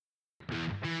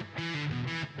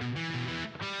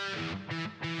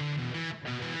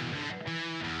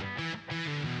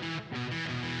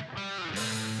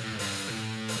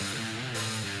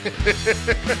Oh,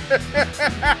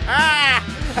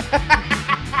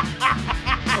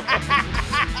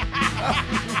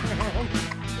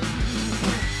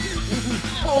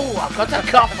 I've got a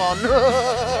cough on.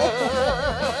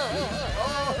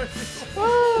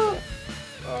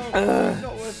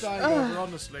 Not worth dying over,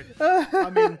 honestly. I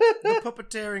mean, the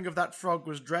puppeteering of that frog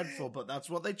was dreadful, but that's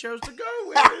what they chose to go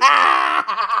with.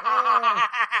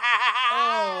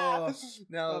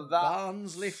 No,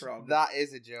 Barnsley frog. that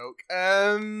is a joke.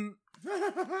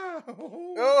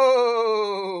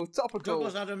 Oh, topical.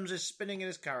 Douglas Adams is spinning in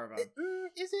his caravan.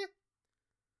 Is it?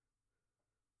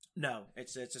 No,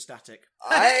 it's a static.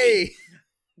 Hey!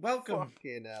 Welcome,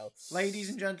 Fucking hell. ladies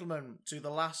and gentlemen, to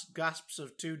the last gasps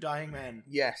of two dying men.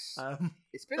 Yes. Um,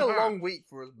 It's been a long week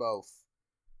for us both.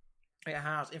 It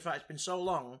has. In fact, it's been so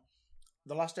long.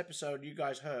 The last episode you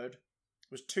guys heard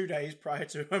was 2 days prior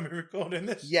to when we were recording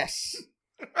this. Yes.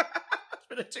 It's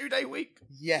been a 2-day week.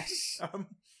 Yes.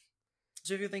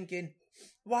 So if you're thinking,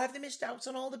 why have they missed out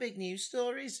on all the big news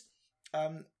stories?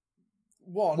 One,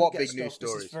 What get big stuff. news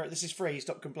stories? This is free.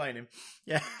 Stop complaining.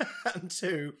 Yeah. And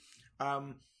two,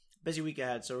 busy week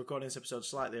ahead, so recording this episode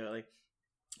slightly early.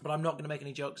 But I'm not going to make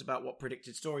any jokes about what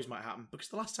predicted stories might happen, because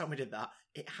the last time we did that,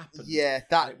 it happened. Yeah,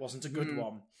 And it wasn't a good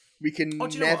one. We can Oh,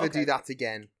 do you know what? never Okay. do that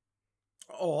again.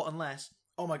 Or unless,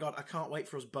 oh my god, I can't wait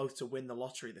for us both to win the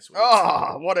lottery this week.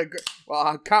 Oh, what a good... Well,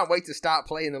 I can't wait to start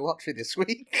playing the lottery this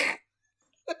week.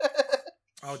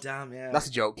 Oh, damn, yeah. That's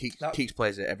a joke. Keeks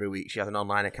plays it every week. She has an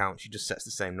online account. She just sets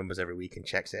the same numbers every week and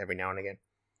checks it every now and again.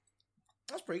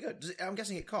 That's pretty good. I'm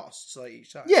guessing it costs like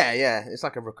each time. Yeah. It's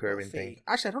like a recurring Fee. thing.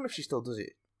 Actually, I don't know if she still does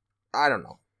it. I don't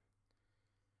know.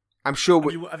 I'm sure...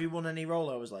 Have you won any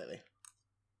rollovers lately?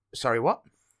 Sorry, what?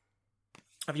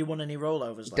 Have you won any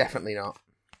rollovers lately? Definitely not.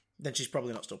 Then she's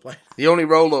probably not still playing. The only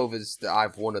rollovers that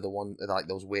I've won are the one like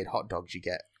those weird hot dogs you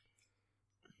get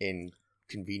in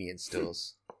convenience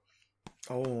stores.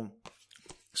 Oh.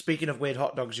 Speaking of weird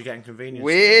hot dogs you get in convenience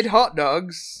Weird stores, hot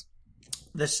dogs.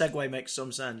 this segue makes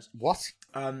some sense. What?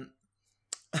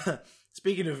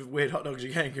 Speaking of weird hot dogs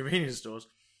you get in convenience stores,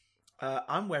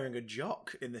 I'm wearing a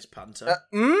jock in this panto.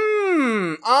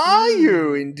 Are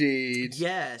you indeed?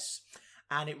 Yes.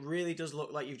 And it really does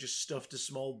look like you've just stuffed a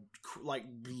small,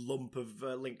 lump of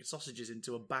Lincoln sausages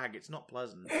into a bag. It's not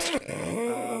pleasant.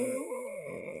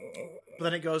 But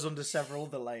then it goes under several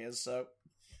other layers, so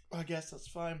I guess that's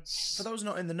fine. For those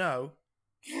not in the know,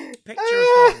 picture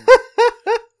a thong.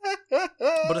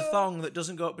 But a thong that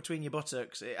doesn't go up between your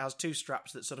buttocks. It has two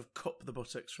straps that sort of cup the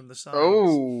buttocks from the sides.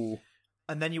 Oh.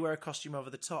 And then you wear a costume over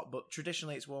the top, but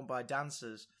traditionally it's worn by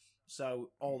dancers. So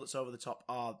all that's over the top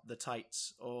are the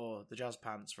tights or the jazz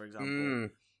pants, for example.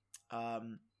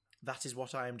 That is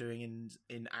what I am doing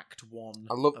in Act 1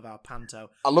 of our panto.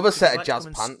 I love a set of like jazz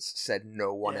pants, said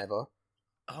no one ever.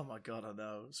 Oh my god, I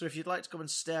know. So if you'd like to come and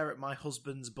stare at my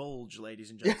husband's bulge, ladies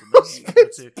and gentlemen, you can go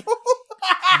to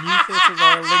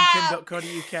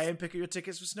newtheatreroyallincoln.co.uk and pick up your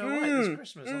tickets for Snow White this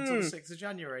Christmas until the 6th of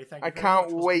January. Thank you I very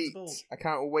can't much, wait. Husband's Bulge. I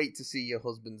can't wait to see your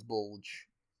husband's bulge.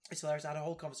 It's hilarious. I had a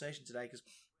whole conversation today because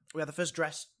we had the first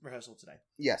dress rehearsal today.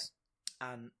 Yes.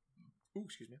 And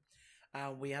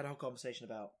we had a whole conversation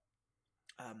about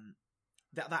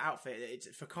that outfit. It's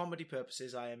for comedy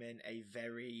purposes. I am in a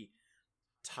very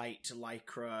tight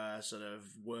lycra sort of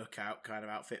workout kind of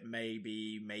outfit.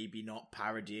 Maybe not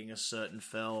parodying a certain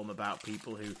film about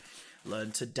people who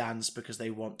learn to dance because they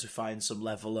want to find some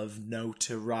level of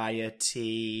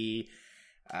notoriety.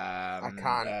 I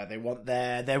can't. They want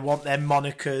their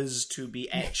monikers to be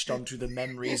etched onto the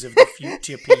memories of the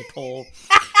future people.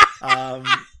 I'm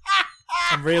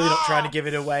really not trying to give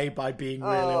it away by being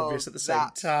really obvious at the same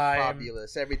time.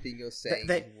 Fabulous. Everything you're saying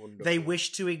is wonderful. They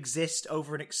wish to exist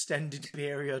over an extended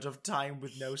period of time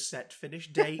with no set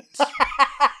finish date.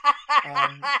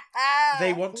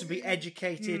 They want to be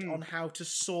educated on how to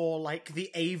soar like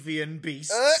the avian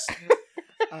beasts.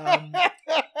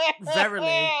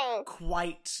 Verily,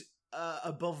 quite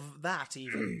above that,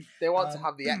 even. They want to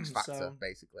have the X Factor,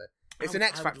 basically. It's an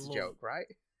X Factor joke, right?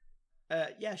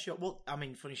 Yeah, sure. Well, I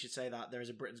mean, funny you should say that. There is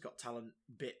a Britain's Got Talent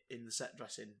bit in the set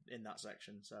dressing in that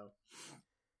section, so...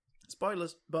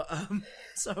 Spoilers. But,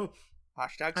 so...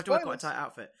 Hashtag I had to wear quite a tight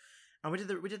outfit. And we did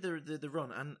the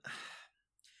run, and...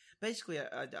 Basically,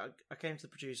 I came to the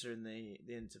producer in the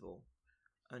interval,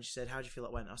 and she said, "How do you feel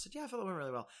it went?" I said, "Yeah, I felt it went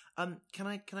really well. Can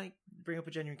I bring up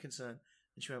a genuine concern?"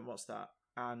 And she went, "What's that?"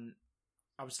 And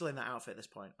I was still in that outfit at this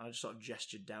point. I just sort of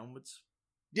gestured downwards.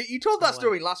 You told that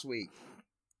story last week.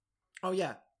 Oh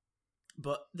yeah,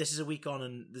 but this is a week on,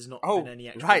 and there's not been any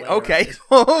extra. Right, okay.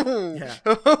 Yeah.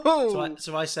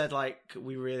 So I said, like,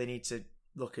 we really need to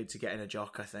look into getting a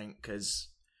jock, I think, because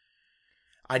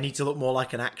I need to look more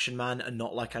like an action man and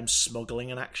not like I'm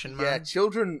smuggling an action man. Yeah,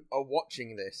 children are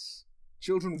watching this.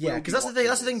 Children will Yeah, because that's the thing.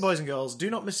 That's the thing, this. boys and girls. Do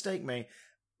not mistake me.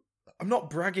 I'm not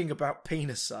bragging about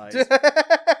penis size.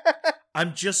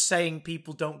 I'm just saying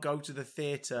people don't go to the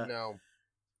theatre No.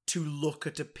 to look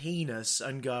at a penis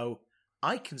and go,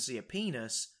 I can see a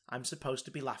penis. I'm supposed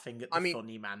to be laughing at the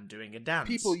funny man doing a dance.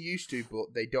 People used to,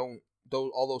 but they don't.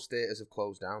 All those theatres have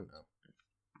closed down now.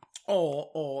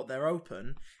 Or they're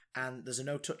open and there's a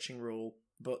no touching rule,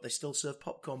 but they still serve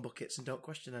popcorn buckets and don't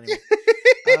question anyone.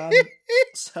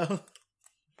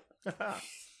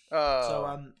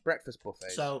 Breakfast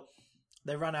buffet. So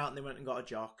they ran out and they went and got a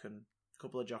jock and a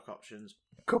couple of jock options.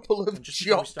 Couple of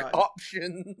jock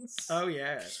options. Oh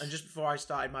yeah! And just before I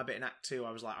started my bit in Act 2,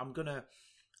 I was like, I'm gonna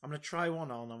try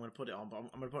one on. I'm gonna put it on, but I'm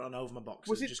gonna put it on over my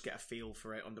boxers and just get a feel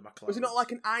for it under my clothes. Was it not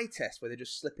like an eye test where they're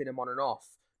just slipping them on and off?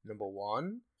 Number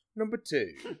 1, number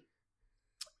 2.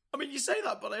 I mean, you say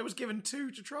that, but I was given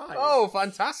 2 to try. Oh,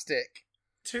 fantastic!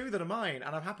 2 that are mine,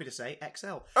 and I'm happy to say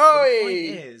XL. Oh, the point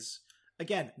is,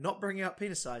 again, not bringing up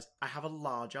penis size. I have a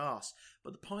large arse,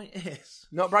 but the point is,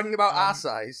 not bragging about arse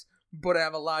size, but I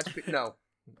have a large. No.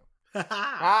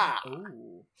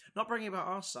 Ooh. Not bragging about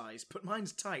arse size, but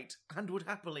mine's tight and would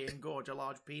happily engorge a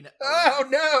large peanut. Oh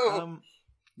no!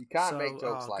 You can't make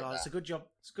jokes like that. It's a good job.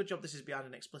 It's a good job. This is behind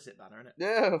an explicit banner, isn't it?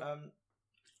 No.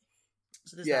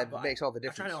 So there's yeah, that, it makes all the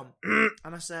difference. I tried it on,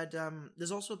 and I said,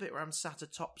 "There's also a bit where I'm sat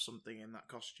atop something in that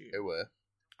costume." Who were?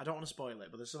 I don't want to spoil it,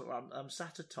 but there's I'm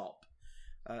sat atop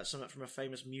something from a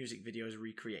famous music video is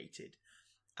recreated,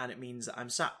 and it means that I'm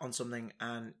sat on something,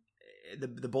 and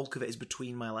the bulk of it is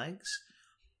between my legs.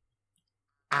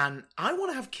 And I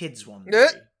want to have kids one day.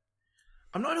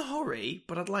 I'm not in a hurry,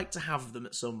 but I'd like to have them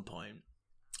at some point.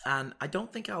 And I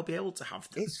don't think I'll be able to have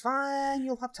them. It's fine.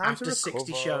 You'll have time after to recover.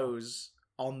 60 shows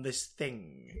on this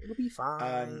thing. It'll be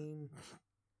fine.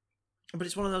 But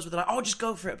it's one of those where they're like, oh, just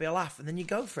go for it, it'll be a laugh. And then you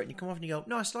go for it, and you come off and you go,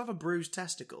 no, I still have a bruised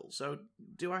testicle. So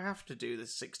do I have to do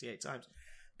this 68 times?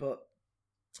 But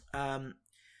I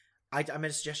made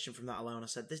a suggestion from that alone. I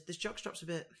said, this jockstrap's a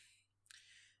bit...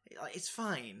 It's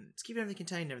fine. It's keeping everything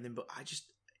contained and everything, but I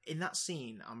just... In that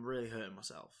scene, I'm really hurting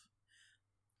myself.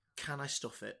 Can I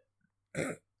stuff it?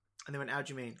 And they went, how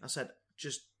do you mean? I said,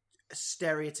 just a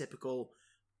stereotypical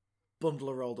bundle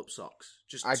of rolled up socks.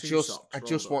 I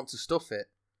just want to stuff it.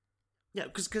 Yeah,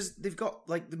 because they've got,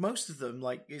 like, most of them,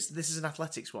 like, this is an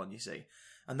athletics one, you see.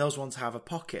 And those ones have a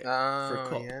pocket for a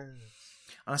cup. Yeah. And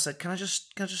I said, can I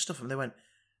just stuff them? They went,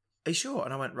 are you sure?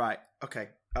 And I went, right, okay.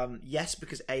 Yes,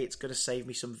 because A, it's going to save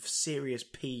me some serious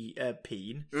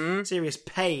serious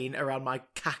pain around my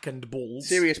cack and balls.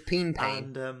 Serious peen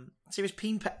pain. And, serious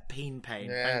peen pain.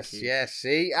 Yes, Thank you. Yes,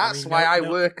 see? That's why I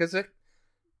work as a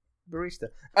barista.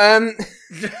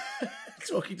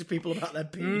 Talking to people about their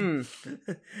peen.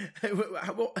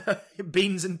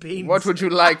 Beans and peens. What would you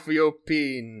like for your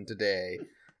peen today?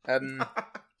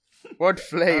 What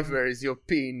flavour is your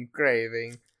peen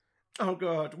craving? Oh,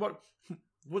 God. What...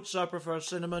 Wouldst thou prefer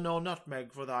cinnamon or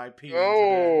nutmeg for thy peen?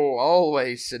 Oh,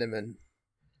 always cinnamon.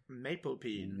 Maple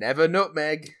peen. Never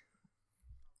nutmeg.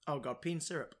 Oh god, peen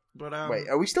syrup. But wait,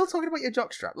 are we still talking about your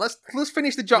jockstrap? Let's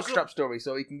finish the jockstrap story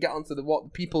so we can get onto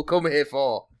what people come here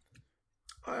for.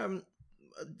 You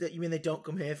mean they don't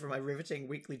come here for my riveting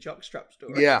weekly jockstrap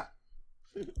story? Yeah.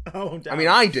 Oh, damn. I mean,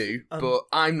 I do, but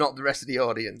I'm not the rest of the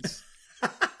audience.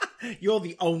 You're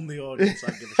the only audience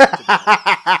I give a shit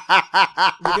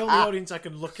about. You're the only audience I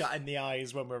can look at in the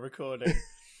eyes when we're recording.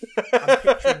 I'm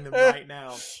picturing them right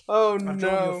now. Oh,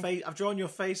 no. I've drawn your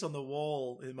face on the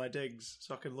wall in my digs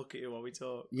so I can look at you while we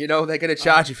talk. You know they're going to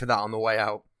charge you for that on the way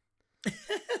out.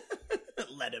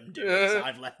 Let them do it. So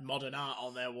I've left modern art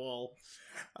on their wall.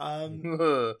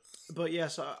 But yeah,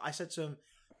 so I said to him,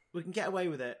 we can get away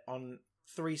with it on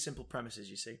 3 simple premises,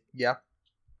 you see. Yeah.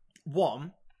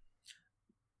 1...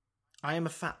 I am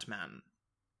a fat man.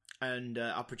 And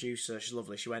our producer, she's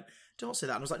lovely, she went, don't say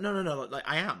that. And I was like, no, like,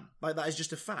 I am. Like, that is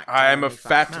just a fact. I am a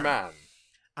fat man.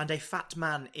 And a fat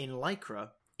man in Lycra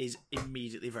is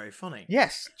immediately very funny.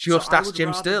 Yes, just ask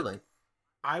Jim Sterling.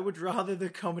 I would rather the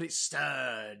comedy...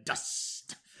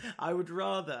 Stardust! I would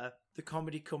rather the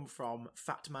comedy come from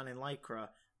fat man in Lycra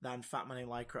than fat man in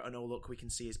Lycra and oh, look, we can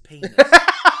see his penis. Do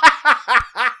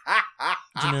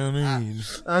you know what I mean?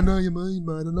 I know you mean,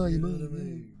 man. I know you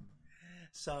mean.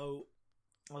 So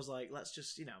I was like, let's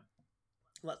just,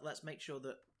 let's make sure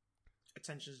that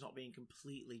attention's not being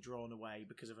completely drawn away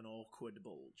because of an awkward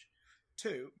bulge.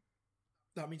 2,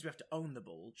 that means we have to own the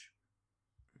bulge.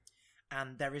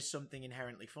 And there is something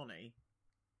inherently funny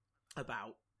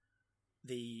about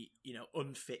the,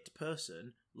 unfit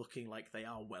person looking like they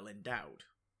are well endowed.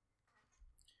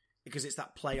 because it's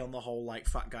that play on the whole like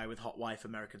fat guy with hot wife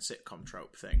American sitcom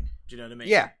trope thing. Do you know what I mean?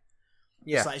 Yeah.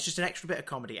 It's just an extra bit of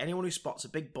comedy. Anyone who spots a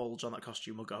big bulge on that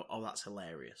costume will go, "Oh, that's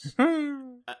hilarious."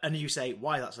 And you say,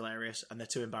 "Why that's hilarious?" And they're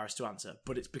too embarrassed to answer.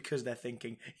 But it's because they're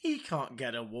thinking he can't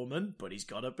get a woman, but he's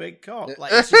got a big cock.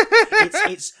 Like do you know what I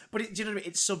mean?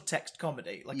 It's subtext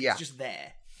comedy. Like it's just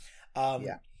there.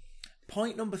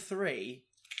 Point number 3.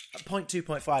 Point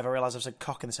 2.5. I realise I've said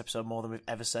cock in this episode more than we've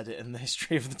ever said it in the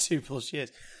history of the 2+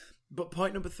 years. But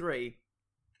point number 3.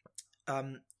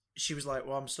 She was like,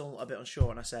 "Well, I'm still a bit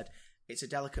unsure," and I said, "It's a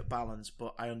delicate balance,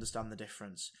 but I understand the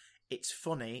difference. It's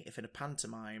funny if in a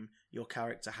pantomime your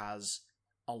character has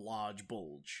a large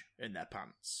bulge in their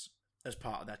pants as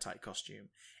part of their tight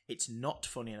costume. It's not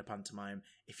funny in a pantomime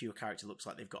if your character looks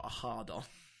like they've got a hard-on.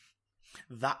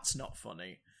 That's not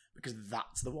funny, because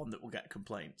that's the one that will get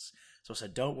complaints." So I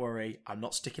said, "Don't worry, I'm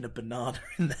not sticking a banana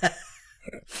in there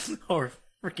or a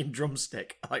freaking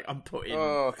drumstick. Like I'm putting,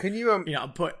 can you?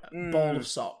 I'm putting ball of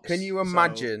socks." Can you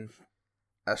imagine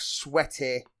a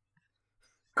sweaty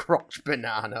crotch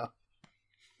banana?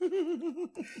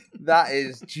 That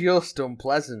is just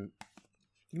unpleasant.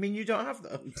 You mean you don't have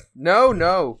them?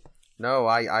 No.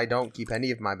 I don't keep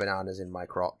any of my bananas in my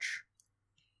crotch.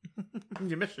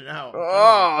 You're missing out.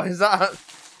 Oh, is that?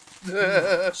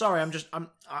 Sorry, I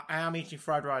am eating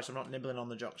fried rice. I'm not nibbling on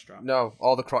the jockstrap. No,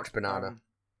 or the crotch banana.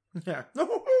 Yeah.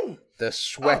 The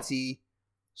sweaty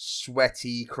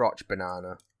crotch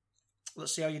banana.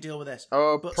 Let's see how you deal with this.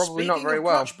 Oh, but probably not very of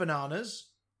well. Crotch bananas.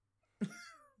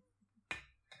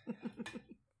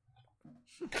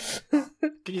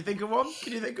 Can you think of one?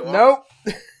 Nope.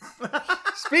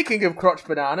 Speaking of crotch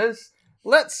bananas,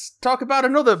 let's talk about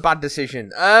another bad decision.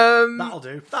 That'll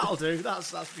do.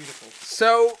 That's beautiful.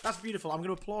 So that's beautiful. I'm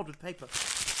going to applaud with paper.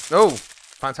 Oh,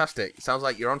 fantastic! Sounds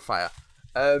like you're on fire.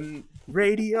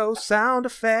 Radio sound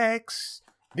effects.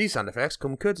 These sound effects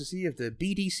come courtesy of the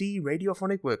BDC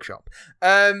Radiophonic Workshop.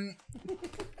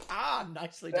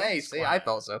 Nicely done. Hey, see, I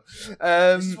thought so.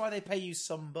 This is why they pay you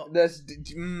some bucks.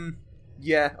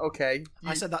 Yeah, okay.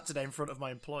 I said that today in front of my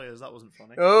employers. That wasn't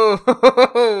funny.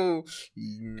 Oh,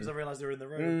 because I realised they were in the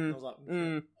room. I was like,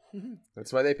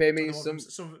 That's why they pay me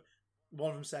One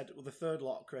of them said, "Well, the third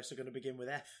lot, Chris, are going to begin with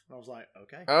F," and I was like,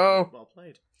 "Okay, well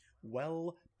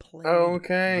played,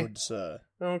 okay, good sir."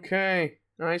 Okay,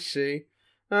 I see.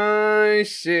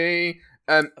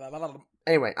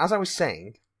 Anyway, as I was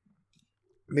saying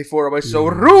before I was so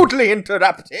rudely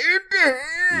interrupted.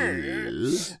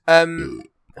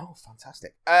 Oh,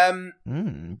 fantastic.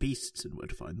 Beasts and where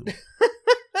to find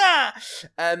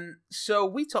them. So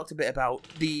we talked a bit about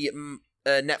the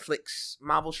Netflix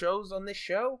Marvel shows on this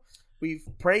show. We've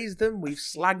praised them. We've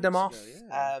slagged them off.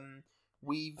 A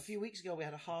few weeks ago, we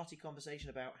had a hearty conversation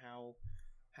about how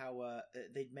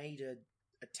they'd made a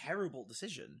terrible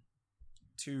decision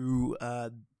to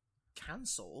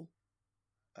cancel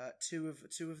two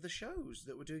of the shows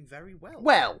that were doing very well.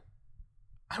 Well,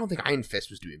 I don't think Iron Fist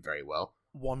was doing very well.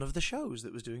 One of the shows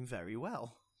that was doing very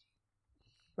well.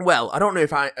 Well, I don't know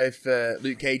if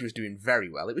Luke Cage was doing very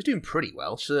well. It was doing pretty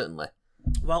well, certainly.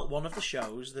 Well, one of the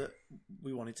shows that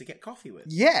we wanted to get coffee with.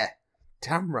 Yeah,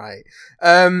 damn right.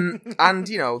 And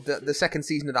the second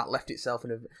season of that left itself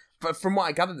in a. From what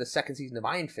I gathered, the second season of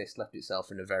Iron Fist left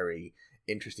itself in a very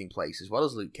interesting place, as well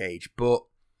as Luke Cage. But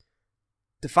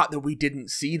the fact that we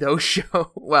didn't see those shows.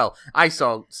 Well, I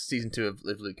saw season 2 of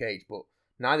Luke Cage, but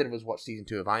neither of us watched season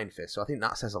 2 of Iron Fist, so I think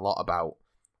that says a lot about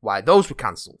why those were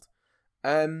cancelled.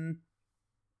 And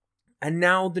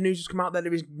now the news has come out that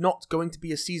there is not going to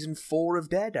be a season 4 of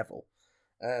Daredevil.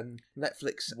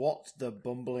 Netflix. What the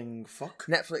bumbling fuck?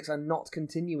 Netflix are not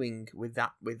continuing with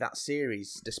that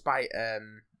series, despite I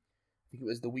think it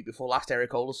was the week before last,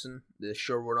 Eric Olson, the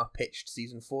showrunner, pitched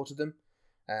season 4 to them,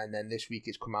 and then this week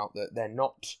it's come out that they're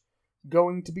not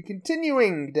going to be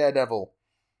continuing Daredevil.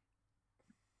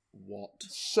 What?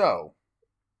 So,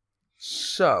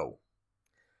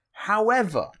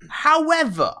 however,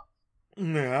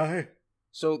 no.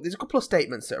 So there's a couple of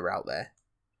statements that are out there.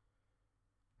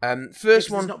 First there's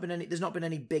one, there's not been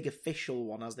any big official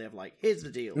one, as they have like, here's the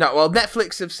deal. No, well,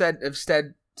 Netflix have said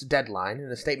to Deadline, in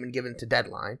a statement given to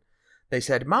Deadline, they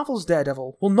said Marvel's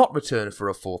Daredevil will not return for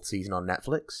a 4th season on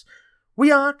Netflix. We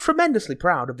are tremendously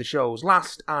proud of the show's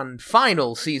last and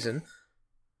final season.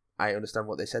 I understand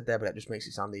what they said there, but it just makes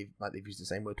it sound like they've used the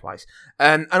same word twice.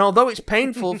 And although it's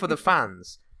painful for the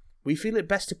fans, we feel it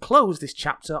best to close this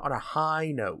chapter on a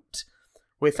high note.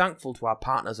 We're thankful to our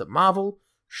partners at Marvel,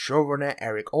 showrunner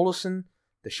Eric Olson,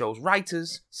 the show's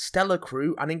writers, stellar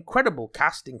crew, and incredible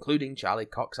cast, including Charlie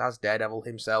Cox as Daredevil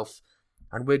himself,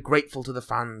 and we're grateful to the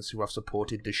fans who have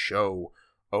supported the show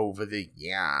over the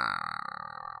years.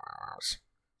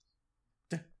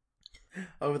 Yes.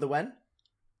 Over the when?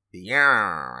 Yes.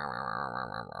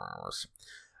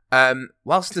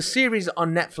 Whilst the series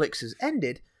on Netflix has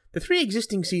ended, the 3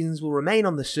 existing seasons will remain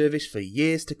on the service for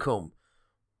years to come,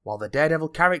 while the Daredevil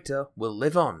character will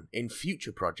live on in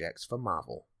future projects for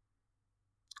Marvel.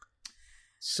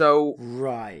 So,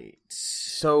 Right.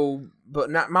 But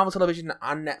Marvel Television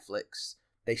and Netflix,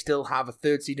 they still have a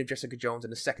 3rd season of Jessica Jones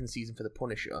and a 2nd season for The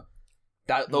Punisher.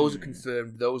 Those are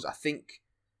confirmed. Those, I think,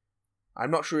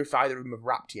 I'm not sure if either of them have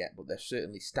wrapped yet, but they've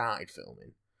certainly started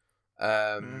filming.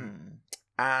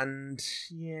 And,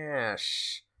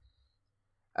 yes,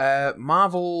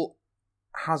 Marvel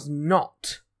has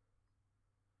not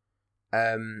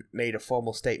made a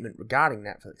formal statement regarding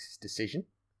Netflix's decision.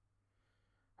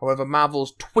 However,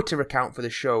 Marvel's Twitter account for the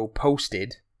show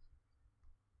posted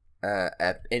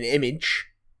an image,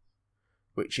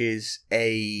 which is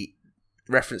a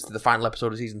reference to the final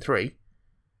episode of Season 3.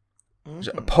 It's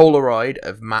a Polaroid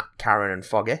of Matt, Karen, and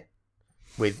Foggy,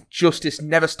 with "Justice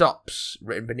Never Stops"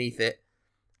 written beneath it,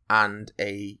 and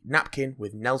a napkin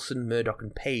with Nelson, Murdoch,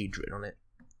 and Page written on it.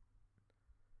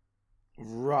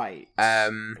 Right.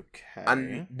 Okay.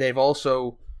 And they've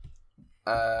also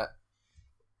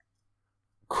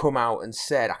come out and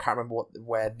said, I can't remember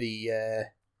where the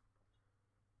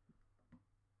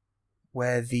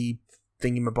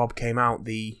thingamabob came out,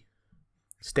 the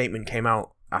statement came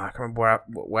out. I can't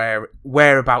remember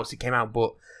whereabouts it came out,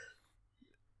 but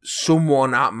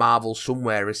someone at Marvel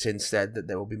somewhere has since said that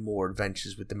there will be more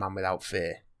adventures with the Man Without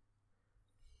Fear.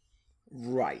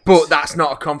 Right. But that's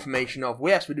not a confirmation of,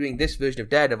 yes, we're doing this version of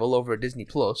Daredevil over at Disney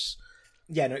Plus.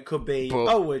 Yeah, no, it could be,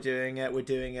 we're doing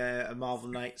a Marvel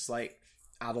Knights, like,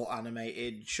 adult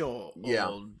animated short.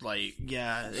 Or,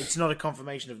 it's not a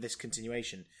confirmation of this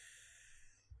continuation.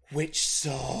 Which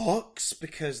sucks,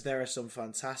 because there are some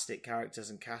fantastic characters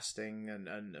and casting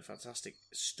and fantastic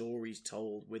stories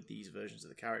told with these versions of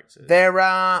the characters. There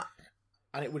are...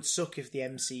 And it would suck if the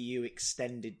MCU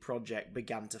extended project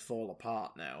began to fall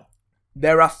apart now.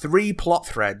 There are 3 plot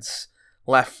threads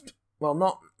left. Well,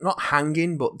 not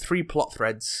hanging, but 3 plot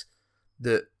threads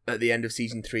that at the end of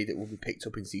Season 3 that will be picked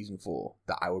up in Season 4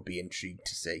 that I would be intrigued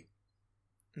to see.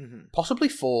 Mm-hmm. Possibly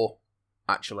 4,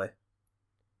 actually.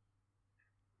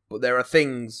 But there are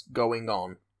things going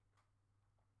on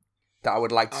that I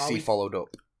would like to see followed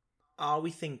up. Are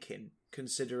we thinking,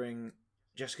 considering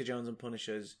Jessica Jones and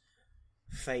Punisher's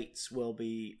fates will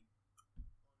be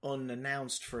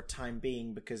unannounced for a time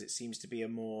being, because it seems to be a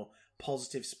more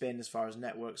positive spin as far as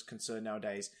networks concerned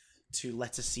nowadays, to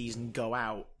let a season go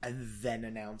out and then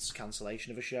announce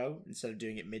cancellation of a show instead of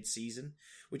doing it mid-season,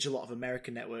 which a lot of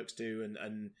American networks do,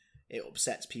 and it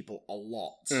upsets people a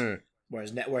lot.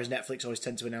 Whereas Netflix always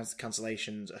tend to announce the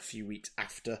cancellations a few weeks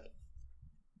after,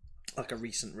 like a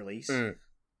recent release of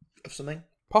something.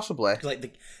 Possibly.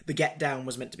 Like the Get Down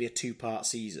was meant to be a 2-part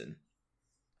season,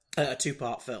 a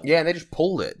 2-part film. Yeah, and they just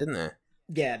pulled it, didn't they?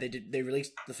 Yeah, they did. They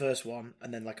released the first one,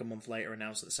 and then like a month later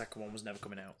announced that the second one was never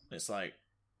coming out. It's like,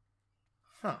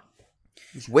 huh.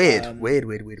 It's weird. Weird.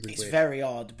 It's very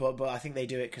odd, but I think they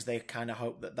do it because they kind of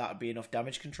hope that would be enough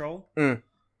damage control.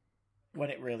 When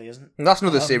it really isn't. And that's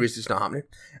another series that's not happening.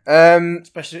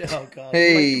 Especially, oh god.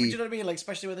 Hey. Like, do you know what I mean? Like,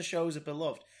 especially where the shows are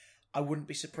beloved. I wouldn't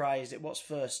be surprised. What's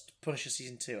first? Punisher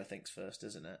Season 2, I think, is first,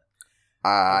 isn't it?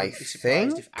 I wouldn't be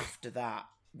surprised if after that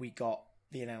we got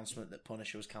the announcement that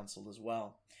Punisher was cancelled as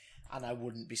well. And I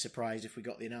wouldn't be surprised if we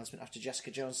got the announcement after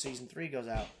Jessica Jones Season 3 goes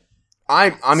out. I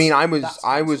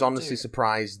was honestly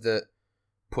surprised that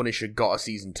Punisher got a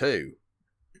Season 2.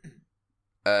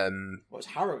 It's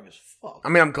harrowing as fuck. I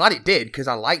mean, I'm glad it did, because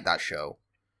I like that show.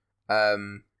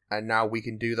 And now we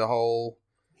can do the whole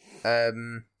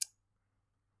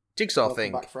Jigsaw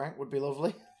thing. Welcome Back, Frank would be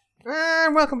lovely.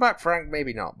 Welcome Back, Frank,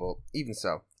 maybe not, but even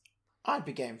so. I'd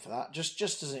be game for that,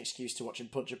 just as an excuse to watch him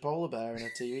punch a polar bear in a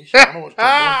TV show. I want to watch Tom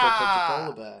Dunn punch a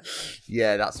polar bear.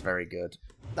 Yeah, that's very good.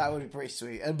 That would be pretty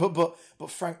sweet.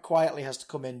 But Frank quietly has to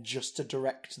come in just to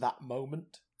direct that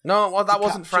moment. No, well, that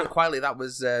wasn't Frank Quietly. That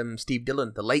was Steve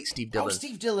Dillon, the late Steve Dillon. Oh,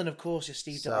 Steve Dillon, of course. Yeah,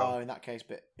 Steve Dillon. Oh, in that case,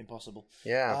 bit impossible.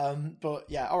 Yeah. But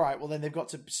yeah, all right. Well, then they've got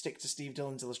to stick to Steve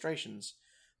Dillon's illustrations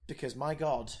because, my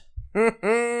God,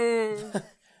 that.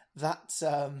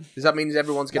 Does that mean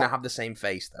everyone's going to have the same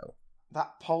face, though?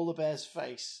 That polar bear's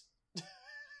face.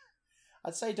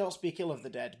 I'd say don't speak ill of the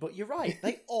dead, but you're right.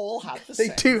 They all have the same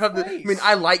face. They do have I mean,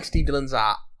 I like Steve Dillon's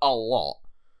art a lot,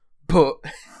 but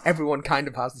everyone kind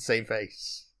of has the same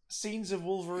face. Scenes of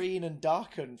Wolverine and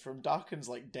Darken from Darken's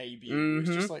like debut. It's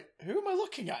just like, who am I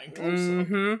looking at in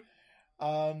close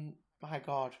up? My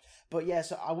God. But yeah,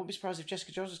 so I wouldn't be surprised if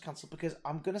Jessica Jones was cancelled, because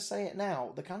I'm going to say it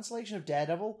now. The cancellation of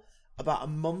Daredevil about a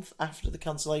month after the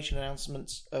cancellation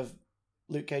announcements of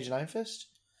Luke Cage and Iron Fist.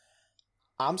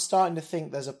 I'm starting to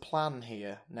think there's a plan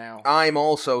here now. I'm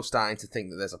also starting to think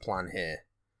that there's a plan here.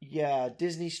 Yeah,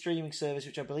 Disney streaming service,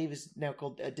 which I believe is now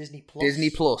called Disney Plus. Disney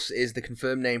Plus is the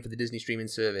confirmed name for the Disney streaming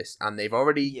service, and they've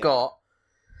already got...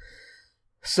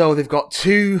 So they've got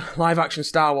 2 live-action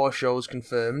Star Wars shows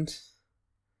confirmed.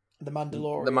 The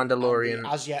Mandalorian. And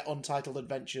the as yet untitled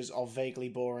adventures of vaguely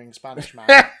boring Spanish man.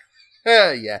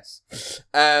 Yes.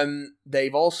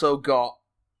 They've also got...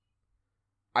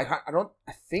 I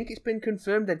think it's been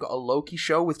confirmed they've got a Loki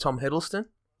show with Tom Hiddleston.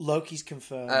 Loki's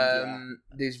confirmed,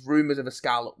 There's rumours of a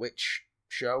Scarlet Witch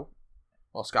show.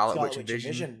 Or Scarlet Witch and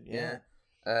Vision. Yeah.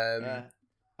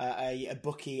 A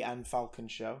Bucky and Falcon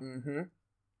show. Mm-hmm.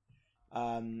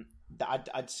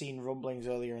 I'd seen rumblings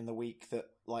earlier in the week that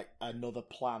like another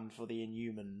plan for the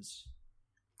Inhumans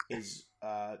is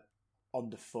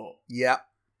underfoot. Yeah.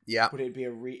 But it'd be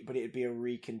a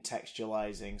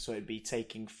recontextualizing, so it'd be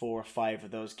taking 4 or 5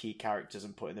 of those key characters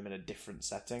and putting them in a different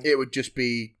setting. It would just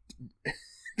be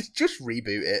just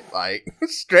reboot it, like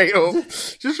straight up.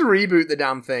 Just reboot the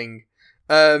damn thing.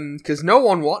 Because no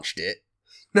one watched it.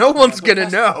 No one's gonna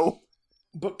know.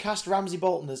 But cast Ramsay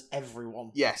Bolton as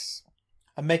everyone. Yes.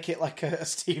 And make it like a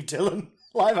Steve Dillon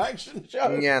live action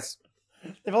show. Yes.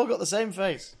 They've all got the same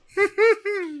face.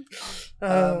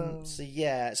 So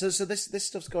this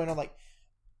stuff's going on, like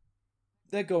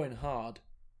they're going hard.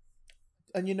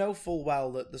 And you know full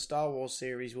well that the Star Wars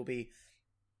series will be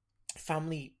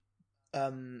family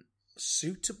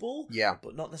suitable,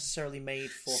 but not necessarily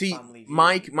made for family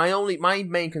viewing. My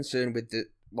main concern with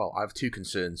I have 2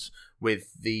 concerns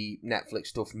with the Netflix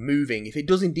stuff moving. If it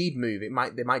does indeed move, they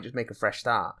might just make a fresh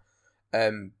start.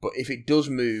 But if it does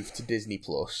move to Disney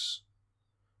Plus,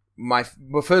 my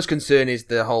first concern is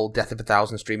the whole death of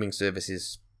 1,000 streaming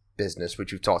services business,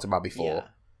 which we've talked about before.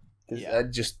 Yeah.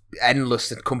 Just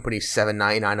endless companies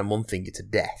 $7.99 a month thing you to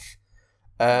death.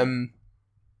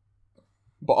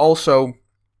 But also,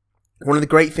 one of the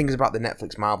great things about the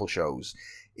Netflix Marvel shows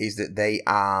is that they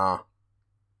are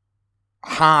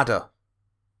harder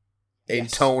in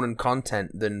tone and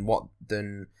content than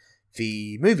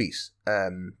the movies.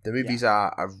 The movies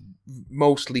are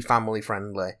mostly family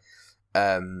friendly,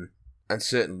 and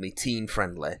certainly teen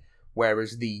friendly,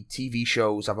 whereas the TV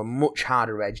shows have a much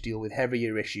harder edge, deal with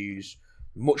heavier issues,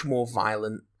 much more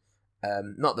violent.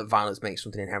 Not that violence makes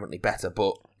something inherently better,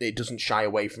 but it doesn't shy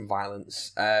away from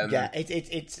violence.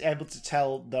 It's able to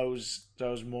tell those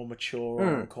more mature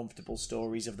or uncomfortable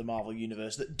stories of the Marvel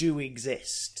Universe that do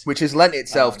exist. Which has lent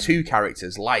itself to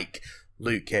characters like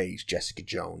Luke Cage, Jessica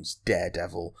Jones,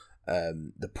 Daredevil,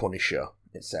 the Punisher,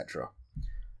 etc.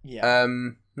 Yeah.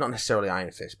 Not necessarily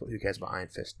Iron Fist, but who cares about Iron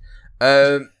Fist?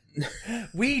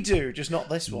 We do, just not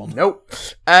this one. Nope.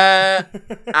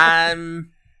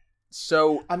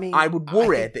 So I would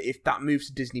worry that if that moves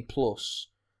to Disney Plus,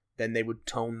 then they would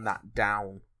tone that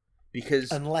down.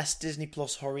 Because unless Disney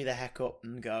Plus hurry the heck up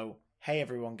and go, hey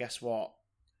everyone, guess what?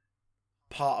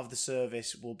 Part of the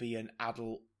service will be an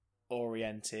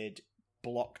adult-oriented,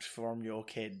 blocked from your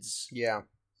kids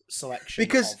selection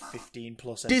of 15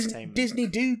 plus entertainment. Disney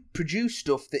do produce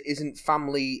stuff that isn't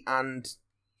family and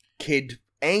kid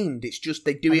aimed. It's just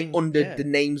they do it under the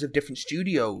names of different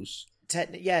studios.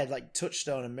 Like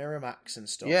Touchstone and Miramax and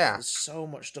stuff. Yeah. There's so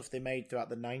much stuff they made throughout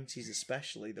the 90s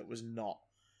especially that was not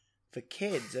for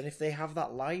kids. And if they have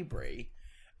that library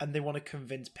and they want to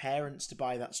convince parents to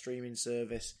buy that streaming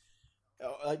service,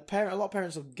 like a lot of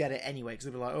parents will get it anyway because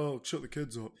they'll be like, oh, shut the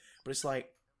kids up. But it's like,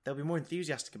 they'll be more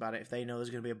enthusiastic about it if they know there's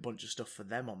going to be a bunch of stuff for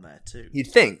them on there too.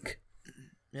 You'd think.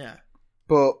 Yeah.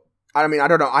 But, I mean, I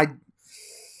don't know.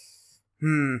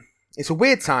 It's a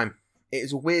weird time. It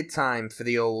is a weird time for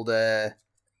the old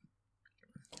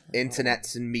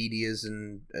internets and medias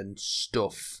and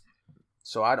stuff.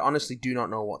 So I honestly do not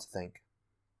know what to think.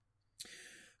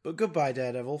 But goodbye,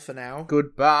 Daredevil, for now.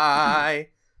 Goodbye.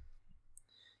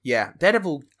 Yeah,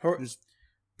 Daredevil was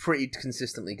pretty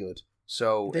consistently good.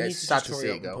 So it's sad to see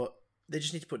it go. They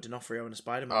just need to put D'Onofrio in a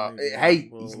Spider-Man movie. Hey,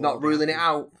 he's not ruling it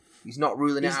out. He's not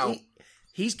ruling it out.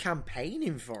 He's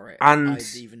campaigning for it, and I'd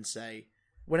even say.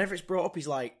 Whenever it's brought up, he's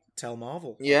like, tell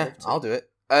Marvel. Yeah, I'll do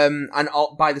it. And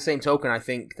by the same token, I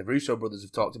think the Russo brothers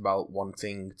have talked about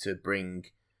wanting to bring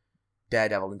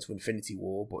Daredevil into Infinity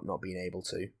War, but not being able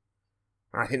to.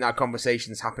 And I think that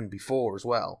conversation's happened before as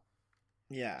well.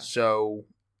 Yeah. So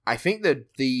I think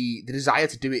that the desire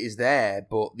to do it is there,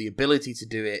 but the ability to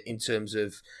do it in terms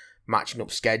of matching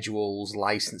up schedules,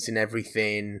 licensing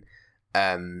everything,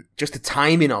 just the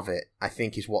timing of it, I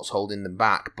think is what's holding them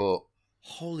back. But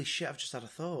holy shit, I've just had a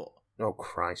thought. Oh,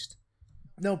 Christ.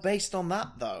 No, based on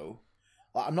that, though,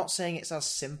 Like, I'm not saying it's as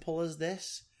simple as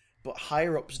this, but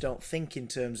higher ups don't think in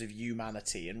terms of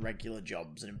humanity and regular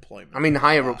jobs and employment. I mean,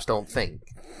 higher ups don't think.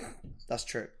 That's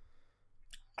true.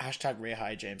 Hashtag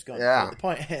rehire James Gunn. Yeah. But the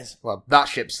point is, Well, that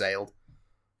ship sailed.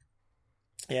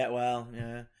 yeah, well,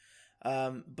 yeah.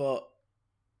 But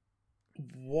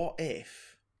what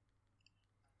if?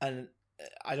 And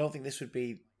I don't think this would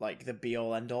be like the be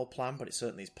all end all plan, but it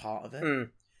certainly is part of it.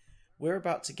 We're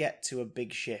about to get to a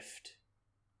big shift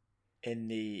in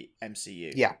the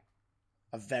MCU. Yeah.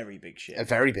 A very big shift. A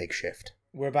very big shift.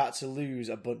 We're about to lose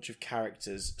a bunch of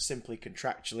characters simply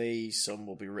contractually. Some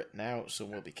will be written out,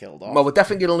 some will be killed off. Well, we're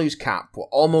definitely going to lose Cap. We're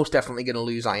almost definitely going to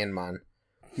lose Iron Man.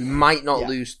 We might not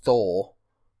lose Thor.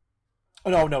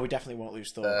 Oh, no, we definitely won't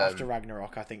lose Thor. After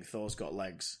Ragnarok, I think Thor's got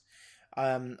legs.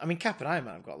 I mean, Cap and Iron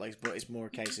Man have got legs, but it's more a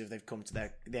case of they've come to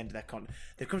the end of their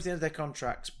they've come to the end of their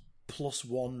contracts plus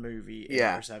one movie.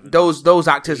 In 7, those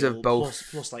actors have both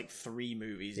plus like 3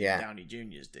 movies. Yeah. In Downey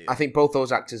Jr.'s deal. I think both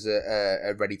those actors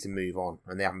are ready to move on,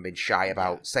 and they haven't been shy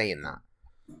about saying that.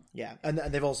 Yeah, and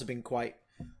they've also been quite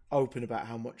open about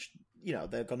how much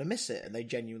they're gonna miss it, and they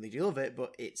genuinely do love it.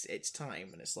 But it's time,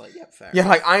 and it's like, fair. Yeah,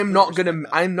 like I'm not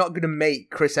gonna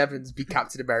make Chris Evans be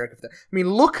Captain America. I mean,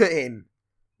 look at him.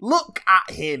 Look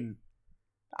at him.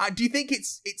 Do you think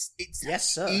it's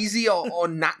yes, sir. easy or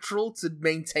natural to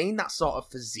maintain that sort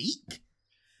of physique?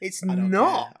 It's I don't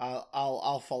not. care.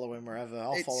 I'll follow him wherever.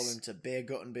 I'll follow him to Beer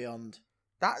Gut and beyond.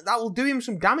 That will do him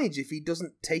some damage if he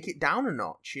doesn't take it down a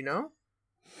notch,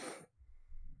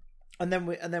 And then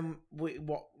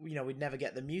we'd never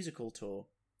get the musical tour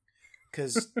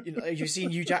because you've seen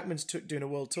Hugh Jackman's doing a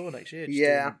world tour next year.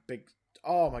 Yeah. Big.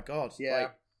 Oh my god. Yeah.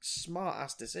 Like, smart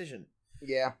ass decision.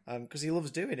 Yeah. Because he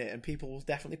loves doing it, and people will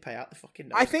definitely pay out the fucking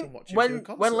notes. I think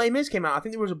when Les Mis came out, I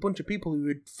think there was a bunch of people who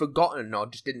had forgotten or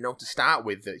just didn't know to start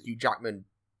with that Hugh Jackman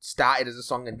started as a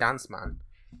song and dance man.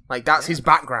 Like, that's his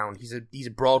background. He's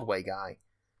a Broadway guy.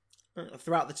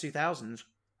 Throughout the 2000s,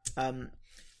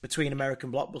 between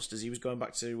American blockbusters, he was going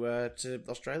back to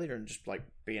Australia and just like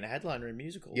being a headliner in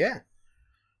musicals. Yeah.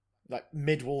 Like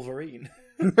mid Wolverine.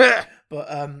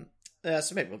 But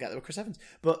so maybe we'll get there with Chris Evans.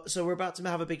 But so we're about to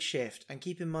have a big shift, and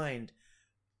keep in mind,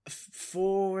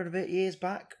 4 and a bit years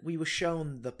back, we were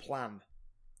shown the plan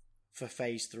for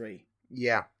Phase 3.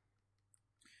 Yeah.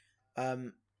 I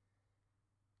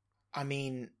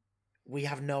mean, we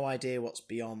have no idea what's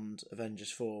beyond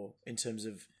Avengers 4 in terms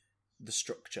of the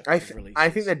structure. I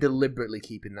think they're deliberately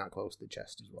keeping that close to the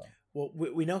chest as well. Well,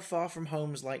 we know Far From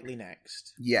Home's likely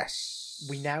next. Yes.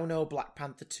 We now know Black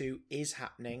Panther 2 is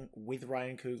happening with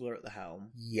Ryan Coogler at the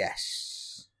helm.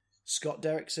 Yes. Scott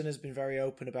Derrickson has been very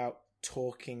open about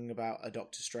talking about a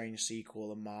Doctor Strange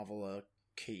sequel, and Marvel are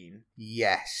keen.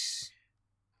 Yes.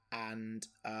 And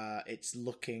it's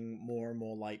looking more and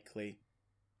more likely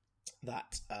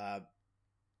that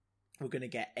we're going to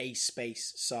get a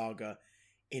space saga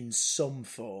in some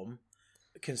form,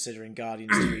 considering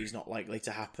Guardians 3 is not likely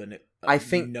to happen. I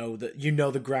think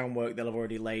the groundwork they'll have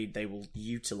already laid, they will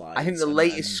utilise. I think the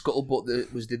latest scuttlebutt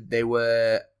that was they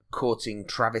were courting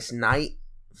Travis Knight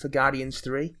for Guardians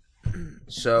 3.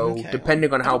 So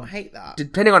depending on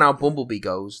how Bumblebee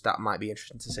goes, that might be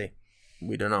interesting to see.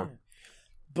 We don't know. Yeah.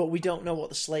 But we don't know what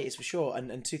the slate is for sure. And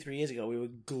 2-3 years ago, we were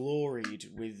gloried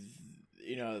with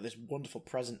this wonderful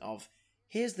present of,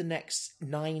 here's the next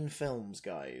 9 films,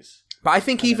 guys. But I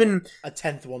think even a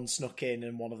 10th one snuck in,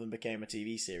 and one of them became a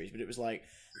TV series. But it was like,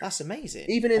 that's amazing.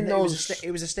 Even in it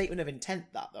was a statement of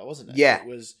intent, that though, wasn't it? Yeah. It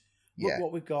was, look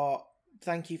what we've got.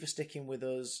 Thank you for sticking with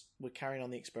us. We're carrying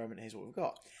on the experiment. Here's what we've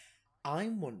got.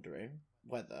 I'm wondering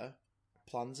whether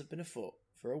plans have been afoot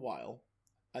for a while,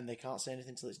 and they can't say anything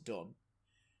until it's done.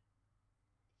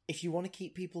 If you want to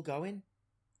keep people going,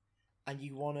 and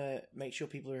you want to make sure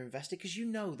people are invested, because you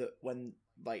know that when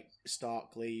like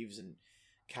Stark leaves and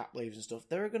Cap leaves and stuff,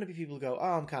 there are going to be people who go,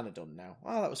 "Oh, I'm kind of done now.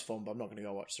 Oh, that was fun, but I'm not going to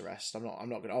go watch the rest. I'm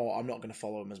not going to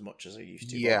follow them as much as I used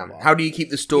to." Yeah. Blah, blah. How do you keep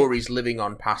the stories living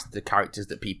on past the characters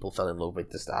that people fell in love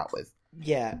with to start with?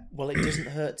 Yeah. Well, it doesn't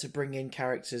hurt to bring in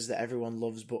characters that everyone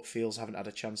loves but feels haven't had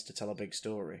a chance to tell a big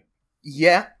story.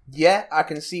 Yeah. I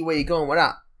can see where you're going with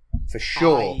that. For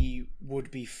sure. I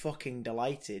would be fucking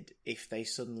delighted if they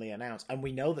suddenly announce, and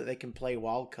we know that they can play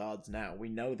wild cards now. We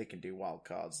know they can do wild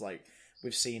cards. Like,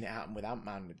 we've seen it happen with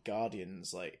Ant-Man, with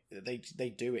Guardians. Like, they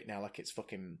do it now like it's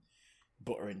fucking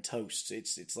butter and toast.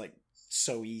 It's like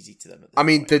so easy to them. I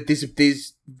mean,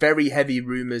 there's very heavy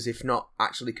rumours, if not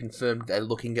actually confirmed, they're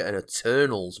looking at an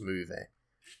Eternals movie.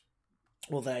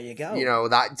 Well, there you go.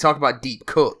 That talk about deep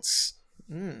cuts.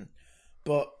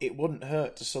 But it wouldn't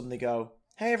hurt to suddenly go,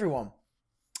 hey everyone,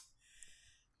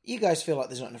 you guys feel like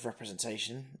there's not enough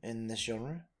representation in this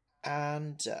genre?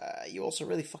 And you also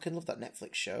really fucking loved that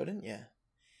Netflix show, didn't you?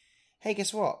 Hey,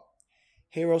 guess what?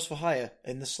 Heroes for Hire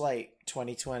in the slate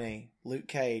 2020. Luke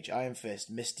Cage, Iron Fist,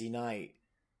 Misty Knight.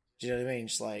 Do you know what I mean?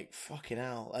 Just like, fucking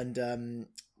hell. And,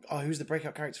 who's the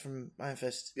breakout character from Iron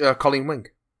Fist? Colleen Wing.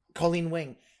 Colleen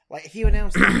Wing. Like, if you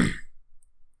announced that,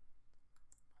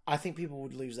 I think people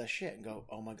would lose their shit and go,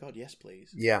 oh my god, yes,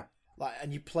 please. Yeah. Like,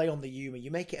 and you play on the humour.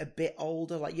 You make it a bit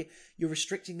older. Like, you're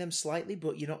restricting them slightly,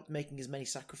 but you're not making as many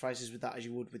sacrifices with that as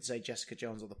you would with, say, Jessica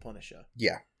Jones or The Punisher.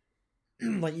 Yeah.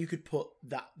 Like, you could put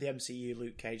the MCU,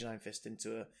 Luke Cage and Iron Fist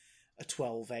into a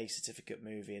 12A certificate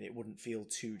movie and it wouldn't feel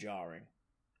too jarring.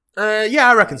 Yeah,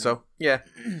 I reckon so. Yeah.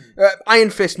 Iron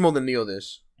Fist more than the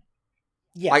others.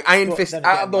 Yeah. Like, Iron Fist, again,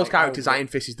 out of those like, characters, Iron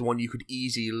Fist is the one you could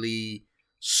easily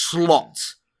slot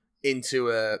into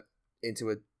a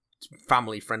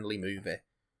family-friendly movie.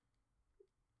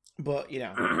 But, you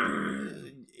know,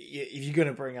 if you're going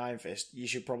to bring Iron Fist, you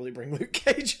should probably bring Luke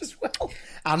Cage as well.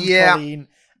 And Colleen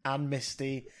and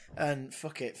Misty. And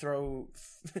fuck it, throw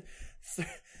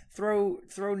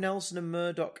Nelson and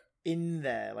Murdoch in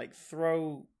there. Like,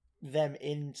 throw them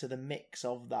into the mix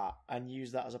of that and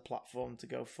use that as a platform to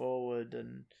go forward.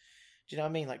 And do you know what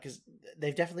I mean? Like, because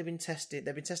they've definitely been testing.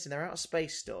 They've been testing their outer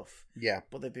space stuff. Yeah.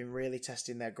 But they've been really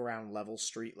testing their ground level,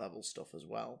 street level stuff as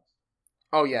well.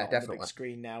 Oh yeah, on definitely. The big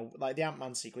screen now, like the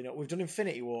Ant-Man sequel. You know, we've done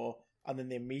Infinity War, and then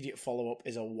the immediate follow-up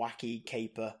is a wacky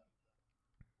caper,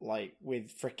 like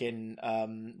with frickin'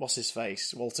 what's his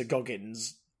face, Walter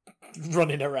Goggins,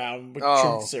 running around with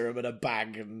truth serum and a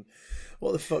bag, and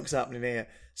what the fuck's happening here?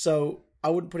 So I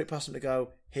wouldn't put it past them to go,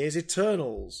 here's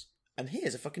Eternals, and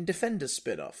here's a fucking Defenders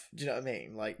spin-off. Do you know what I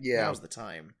mean? Like, now's the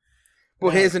time.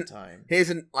 Well, here's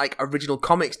an like original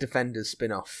comics Defenders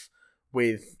spin-off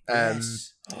with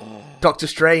Doctor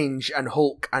Strange and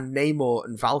Hulk and Namor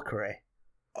and Valkyrie.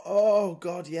 Oh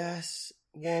god, yes.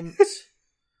 Maybe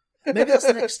that's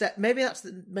the next step. Maybe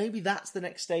that's the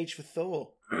next stage for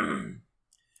Thor.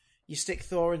 You stick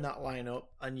Thor in that lineup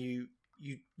and you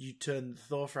turn the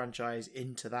Thor franchise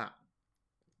into that.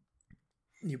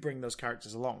 You bring those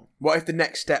characters along. What if the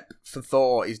next step for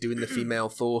Thor is doing the female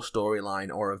Thor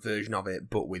storyline or a version of it,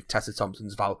 but with Tessa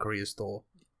Thompson's Valkyrie as Thor?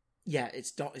 Yeah,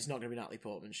 it's not going to be Natalie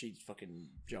Portman. She's fucking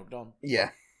jogged on.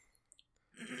 Yeah.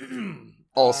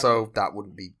 Also, that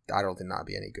wouldn't be... I don't think that'd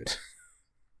be any good.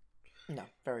 No,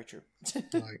 very true.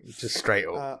 Like, just straight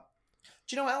up.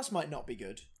 Do you know what else might not be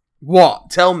good? What?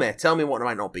 Tell me what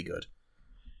might not be good.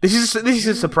 This is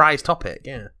a surprise topic,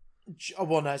 yeah. Oh,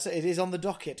 well, no, it is on the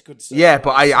docket, good sir. Yeah,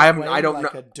 but I don't know...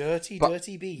 a dirty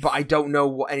beef. But I don't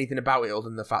know anything about it other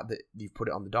than the fact that you've put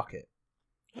it on the docket.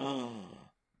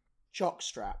 Jock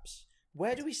straps.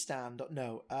 Where do we stand?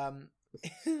 No.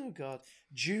 Oh god.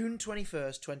 June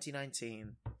 21st,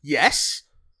 2019. Yes.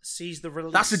 Sees the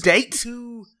release. That's a date.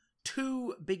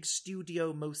 Two big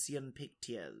studio motion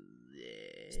pictures.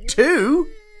 Two?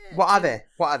 What are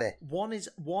they? One is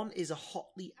a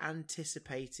hotly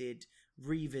anticipated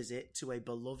revisit to a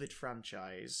beloved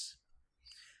franchise.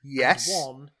 Yes. And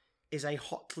one is a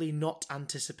hotly not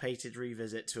anticipated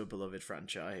revisit to a beloved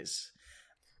franchise.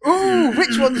 Ooh,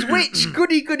 which one's which?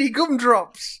 Goody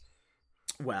gumdrops.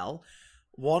 Well,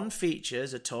 one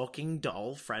features a talking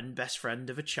doll, best friend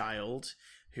of a child,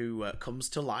 who comes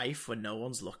to life when no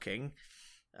one's looking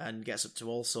and gets up to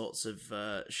all sorts of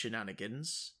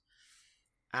shenanigans.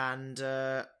 And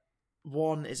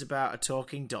one is about a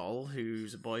talking doll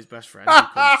who's a boy's best friend who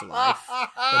comes to life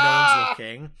when no one's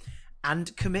looking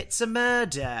and commits a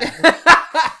murder.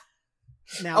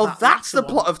 Now, that's the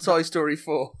plot of Toy Story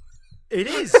 4. It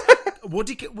is.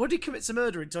 Woody commits a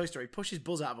murder in Toy Story. Pushes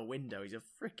Buzz out of a window. He's a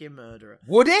freaking murderer.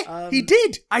 Woody? He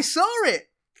did. I saw it.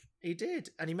 He did,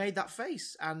 and he made that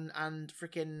face. And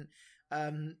freaking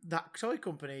that toy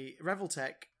company,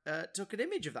 Reveltech, took an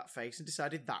image of that face and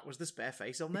decided that was the spare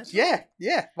face on their toy.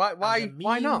 Yeah.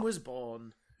 Why not? Was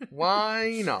born.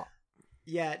 Why not?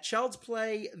 Yeah, Child's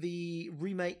Play, the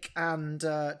remake, and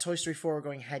Toy Story 4 are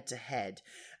going head to head.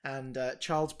 And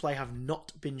Child's Play have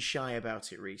not been shy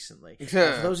about it recently.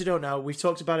 For those who don't know, we've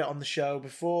talked about it on the show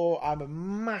before. I'm a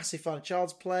massive fan of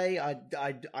Child's Play.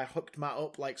 I hooked Matt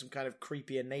up like some kind of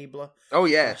creepy enabler. Oh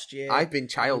yeah, last year. I've been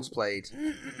Child's Played.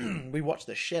 We watched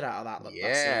the shit out of that.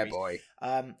 Yeah, that series. Boy.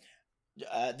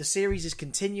 The series is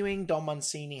continuing. Don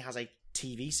Mancini has a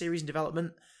TV series in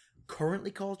development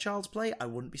currently called Child's Play. I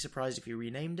wouldn't be surprised if he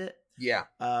renamed it. Yeah.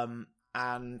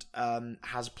 And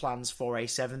has plans for a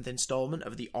 7th installment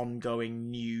of the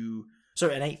ongoing the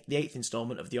 8th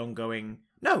installment of the ongoing...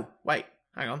 No, wait,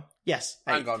 hang on. Yes,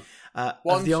 8th. Hang on.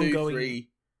 1, 2, 3.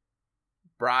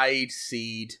 Bride,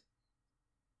 Seed,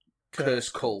 Curse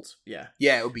Cult. Yeah.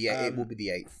 Yeah, it will be the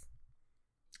 8th.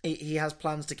 he has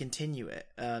plans to continue it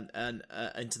and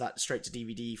into that straight to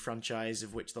DVD franchise,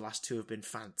 of which the last two have been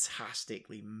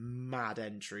fantastically mad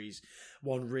entries.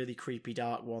 One really creepy,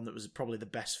 dark one that was probably the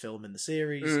best film in the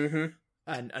series,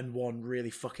 and one really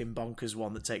fucking bonkers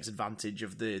one that takes advantage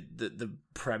of the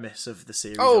premise of the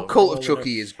series. Oh, Cult of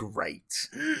Chucky is great.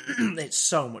 It's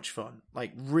so much fun,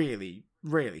 like really,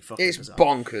 really fucking. It's bizarre.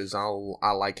 bonkers.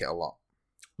 I like it a lot.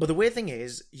 But the weird thing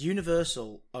is,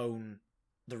 Universal own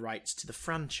the rights to the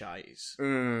franchise.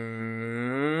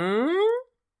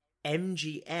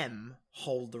 MGM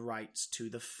hold the rights to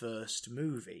the first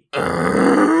movie.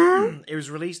 It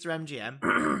was released through MGM,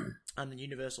 and then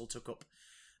Universal took up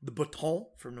the baton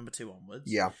from number 2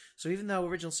 onwards. Yeah. So even though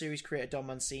original series creator Don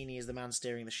Mancini is the man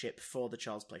steering the ship for the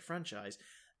Child's Play franchise,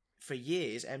 for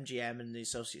years MGM and the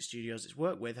associate studios it's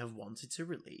worked with have wanted to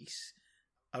release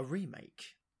a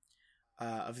remake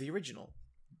of the original.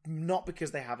 Not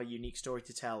because they have a unique story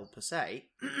to tell per se,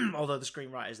 although the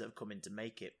screenwriters that have come in to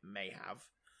make it may have,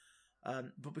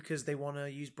 but because they want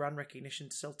to use brand recognition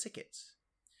to sell tickets.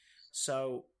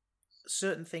 So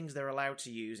certain things they're allowed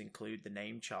to use include the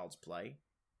name Child's Play.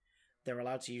 They're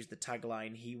allowed to use the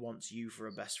tagline, "He wants you for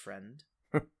a best friend."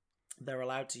 They're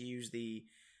allowed to use the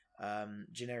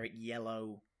generic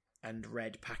yellow and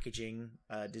red packaging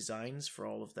designs for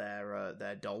all of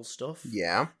their doll stuff.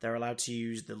 Yeah. They're allowed to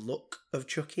use the look of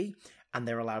Chucky, and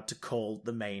they're allowed to call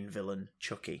the main villain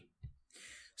Chucky.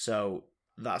 So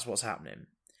that's what's happening.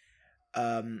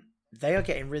 They are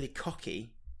getting really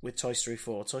cocky with Toy Story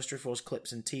 4. Toy Story 4's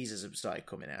clips and teasers have started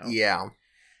coming out. Yeah.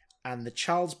 And the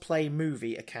Child's Play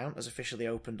movie account has officially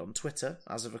opened on Twitter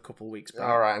as of a couple of weeks back.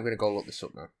 Alright, I'm going to go look this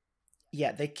up now.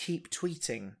 Yeah, they keep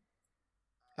tweeting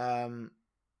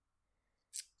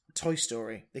Toy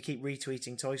Story. They keep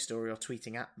retweeting Toy Story or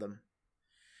tweeting at them.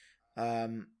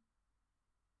 Toy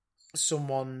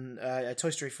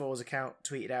Story 4's account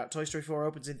tweeted out, Toy Story 4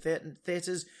 opens in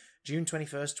theaters June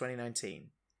 21st,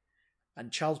 2019.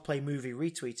 And Child's Play movie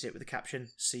retweeted it with the caption,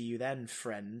 "See you then,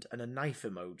 friend," and a knife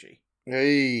emoji.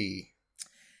 Hey.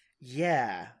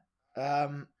 Yeah.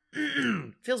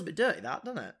 Feels a bit dirty, that,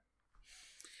 doesn't it?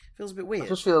 Feels a bit weird. I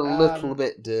just feel a little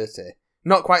bit dirty.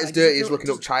 Not quite as dirty as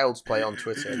looking up Child's Play on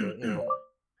Twitter, but, you know.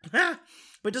 But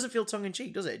it doesn't feel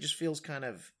tongue-in-cheek, does it? It just feels kind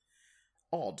of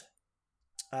odd.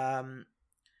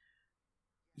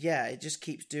 Yeah, it just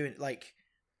keeps doing... Like,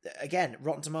 again,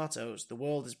 Rotten Tomatoes, the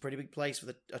world is a pretty big place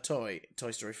for a toy, Toy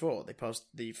Story 4. They post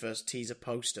the first teaser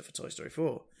poster for Toy Story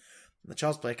 4. And the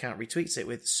Child's Play account retweets it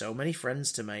with "so many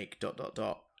friends to make, ...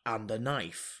 and a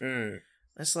knife."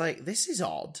 It's like, this is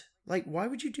odd. Like, why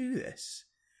would you do this?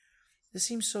 This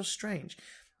seems so strange.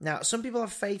 Now, some people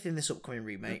have faith in this upcoming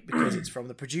remake because it's from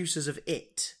the producers of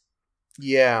It.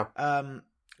 Yeah.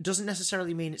 Doesn't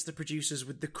necessarily mean it's the producers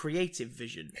with the creative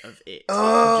vision of It.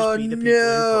 Oh, it could just be the people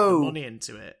who put the money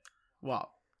into it. What?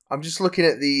 I'm just looking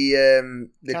at the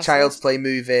Child's Play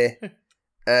movie,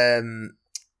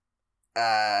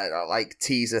 like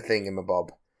teaser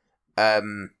thingamabob.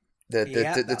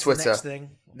 The Twitter. The next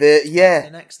thing. The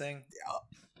next thing.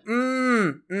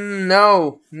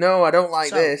 No, I don't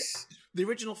like this. The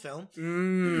original film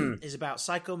is about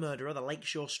psycho murderer, the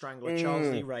Lakeshore Strangler, Charles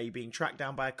Lee Ray, being tracked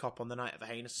down by a cop on the night of a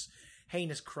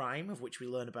heinous crime, of which we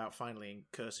learn about finally in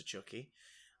Curse of Chucky.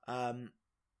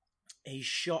 He's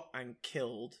shot and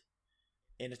killed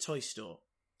in a toy store.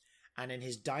 And in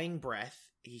his dying breath,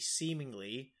 he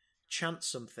seemingly chants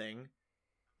something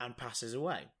and passes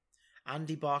away.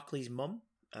 Andy Barclay's mum,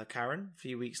 Karen, a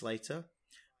few weeks later,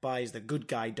 buys the Good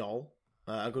Guy doll,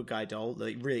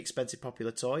 the really expensive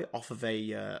popular toy, off of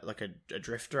a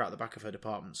drifter out the back of her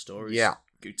department store. Yeah.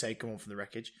 Taken one from the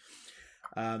wreckage.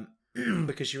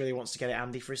 Because she really wants to get it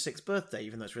Andy for his 6th birthday,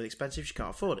 even though it's really expensive. She can't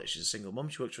afford it. She's a single mum.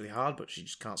 She works really hard, but she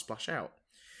just can't splash out.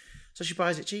 So she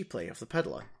buys it cheaply off the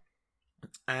peddler.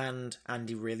 And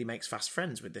Andy really makes fast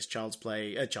friends with this Child's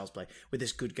Play, with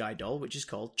this Good Guy doll, which is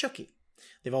called Chucky.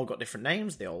 They've all got different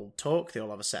names, they all talk, they all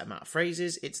have a set amount of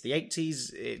phrases. It's the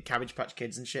 80s, Cabbage Patch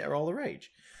Kids and shit are all the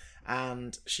rage.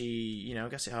 And she,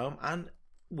 gets it home, and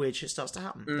weird shit starts to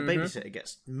happen. The babysitter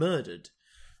gets murdered.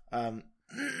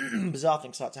 Bizarre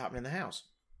things start to happen in the house.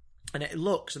 And it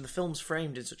looks, and the film's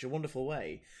framed in such a wonderful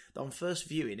way, that on first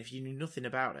viewing, if you knew nothing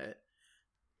about it,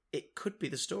 it could be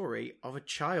the story of a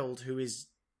child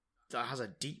that has a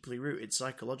deeply rooted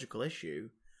psychological issue,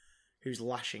 who's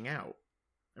lashing out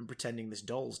and pretending this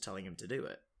doll's telling him to do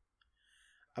it.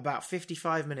 About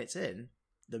 55 minutes in,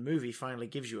 the movie finally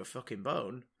gives you a fucking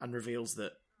bone and reveals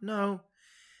that, no,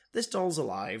 this doll's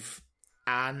alive,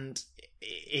 and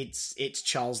it's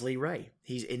Charles Lee Ray.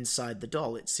 He's inside the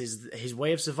doll. It's his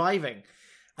way of surviving.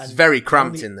 And it's very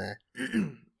cramped in there.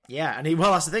 Yeah, and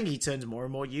that's the thing. He turns more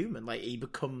and more human. Like, he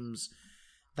becomes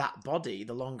that body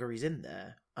the longer he's in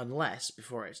there, unless,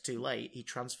 before it's too late, he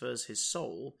transfers his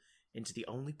soul into the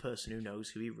only person who knows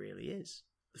who he really is.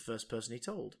 The first person he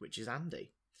told, which is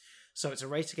Andy. So it's a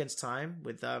race against time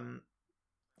with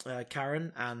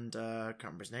Karen and I can't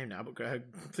remember his name now, but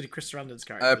Chris Sarandon's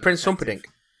character, Prince Humperdinck.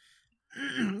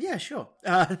 Yeah, sure.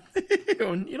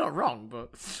 You're not wrong, but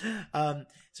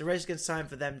it's a race against time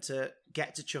for them to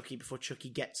get to Chucky before Chucky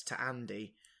gets to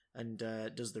Andy and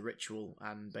does the ritual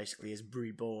and basically is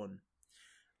reborn.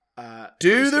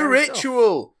 Do the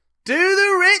ritual! Do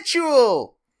the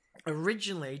ritual!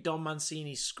 Originally, Don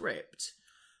Mancini's script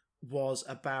was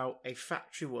about a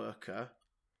factory worker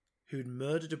who'd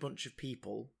murdered a bunch of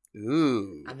people.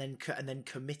 Ooh. And then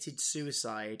committed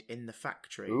suicide in the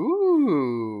factory.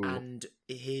 Ooh. And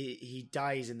he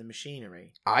dies in the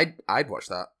machinery. I'd watch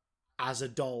that. As a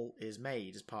doll is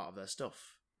made as part of their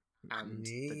stuff. And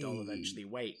the doll eventually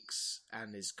wakes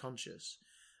and is conscious.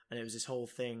 And it was this whole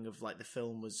thing of like the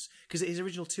film was... Because his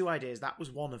original two ideas, that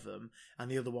was one of them. And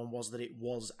the other one was that it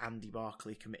was Andy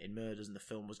Barclay committing murders and the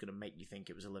film was going to make you think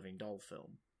it was a living doll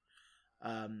film.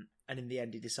 And in the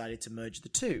end, he decided to merge the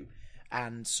two.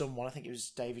 And someone, I think it was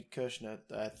David Kirshner,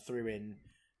 threw in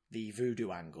the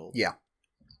voodoo angle. Yeah.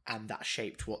 And that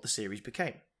shaped what the series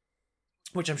became.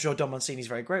 Which I'm sure Don Mancini's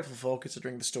very grateful for,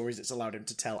 considering the stories it's allowed him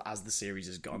to tell as the series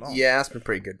has gone on. Yeah, that's been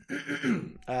pretty good.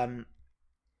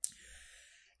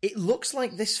 It looks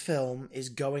like this film is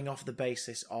going off the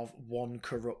basis of one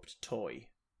corrupt toy.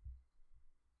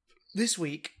 This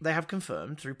week, they have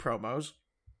confirmed through promos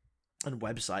and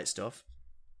website stuff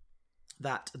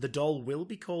that the doll will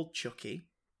be called Chucky.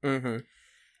 Mm-hmm.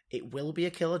 It will be a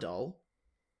killer doll.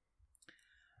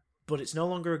 But it's no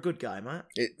longer a good guy, Matt.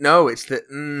 It's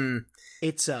the...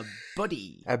 It's a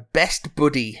buddy. A best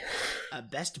buddy. A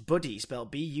best buddy,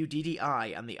 spelled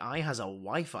Buddi, and the eye has a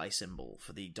Wi-Fi symbol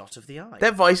for the dot of the eye.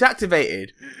 They're voice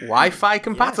activated. Wi-Fi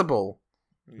compatible.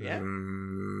 Yeah.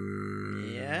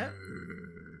 Yeah.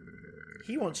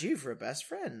 He wants you for a best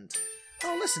friend.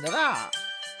 Oh, listen to that.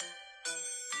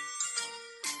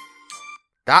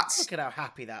 Look at how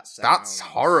happy that sounds. That's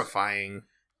horrifying.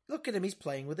 Look at him, he's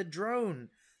playing with a drone.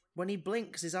 When he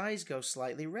blinks, his eyes go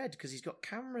slightly red because he's got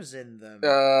cameras in them.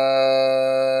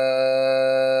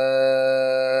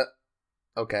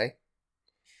 Okay.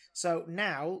 So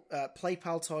now,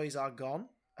 PlayPal toys are gone.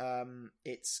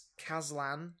 It's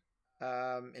Kazlan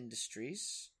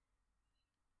Industries.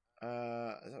 Is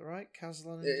that right?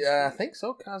 Kazlan Industries? Yeah, I think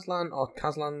so. Kazlan or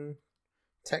Kazlan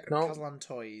Techno. Kazlan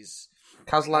Toys.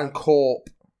 Kazlan Corp.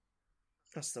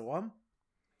 That's the one.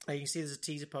 You can see there's a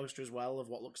teaser poster as well of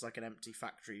what looks like an empty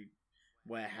factory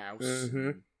warehouse. Mm-hmm.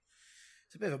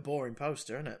 It's a bit of a boring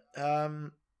poster, isn't it?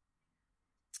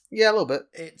 Yeah, a little bit.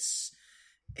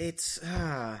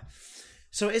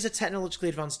 So it is a technologically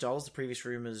advanced doll, as the previous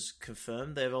rumours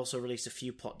confirmed. They've also released a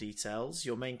few plot details.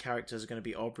 Your main characters are going to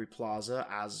be Aubrey Plaza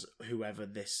as whoever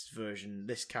this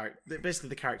character, basically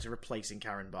the character replacing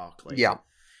Karen Barclay. Yeah.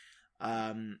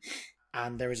 And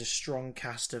there is a strong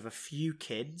cast of a few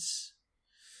kids.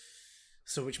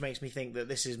 So which makes me think that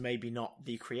this is maybe not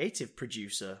the creative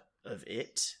producer of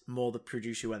it, more the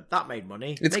producer who went, that made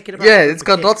money. Make it about it's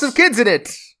got lots of kids in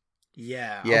it.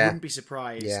 Yeah, I wouldn't be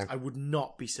surprised. Yeah. I would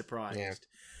not be surprised.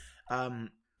 Yeah.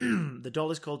 The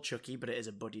doll is called Chucky, but it is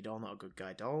a buddy doll, not a good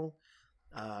guy doll.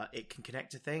 It can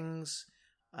connect to things.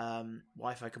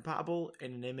 Wi-Fi compatible.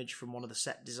 In an image from one of the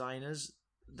set designers,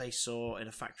 they saw in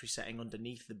a factory setting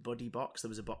underneath the buddy box, there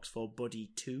was a box for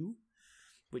Buddy 2.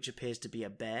 Which appears to be a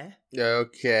bear.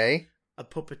 Okay. A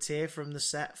puppeteer from the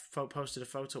set posted a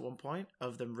photo at one point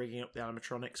of them rigging up the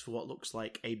animatronics for what looks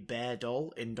like a bear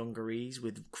doll in dungarees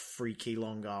with freaky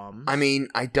long arms. I mean,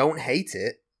 I don't hate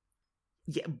it.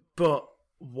 Yeah, but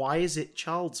why is it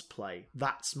child's play?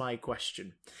 That's my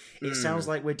question. It sounds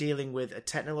like we're dealing with a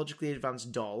technologically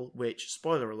advanced doll, which,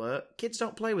 spoiler alert, kids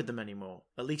don't play with them anymore.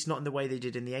 At least not in the way they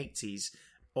did in the 80s,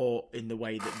 or in the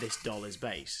way that this doll is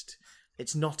based.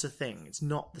 It's not a thing. It's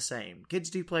not the same. Kids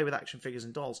do play with action figures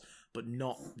and dolls, but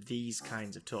not these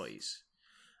kinds of toys.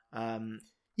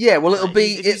 Yeah, well, it'll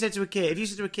be. If you said to a kid,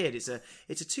 it's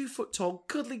a 2 foot tall,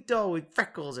 cuddly doll with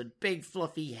freckles and big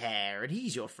fluffy hair, and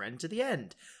he's your friend to the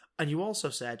end. And you also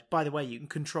said, by the way, you can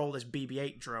control this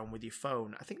BB-8 drone with your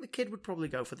phone. I think the kid would probably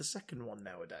go for the second one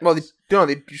nowadays. Well,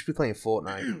 they'd just be playing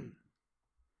Fortnite.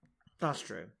 That's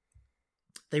true.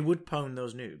 They would pwn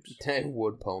those noobs. They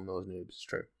would pwn those noobs. It's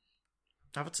true.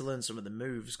 I've had to learn some of the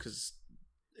moves because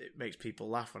it makes people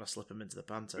laugh when I slip them into the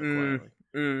panto quietly.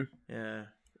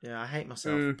 Yeah, I hate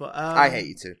myself, but I hate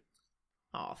you too.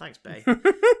 Oh, thanks, babe.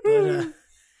 But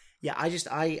Yeah,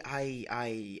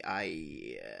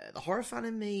 the horror fan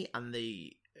in me and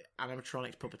the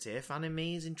animatronics puppeteer fan in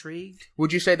me is intrigued.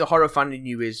 Would you say the horror fan in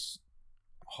you is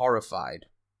horrified?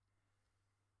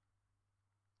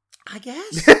 I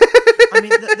guess. I mean,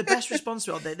 the best response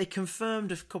to it, they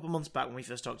confirmed a couple months back when we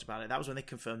first talked about it. That was when they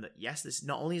confirmed that yes, this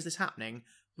not only is this happening,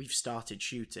 we've started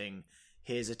shooting.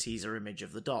 Here's a teaser image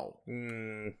of the doll.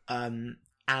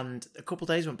 And a couple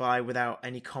days went by without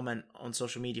any comment on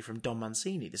social media from Don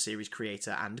Mancini, the series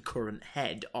creator and current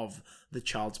head of the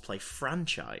Child's Play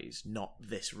franchise, not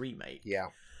this remake. Yeah.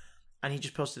 And he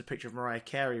just posted a picture of Mariah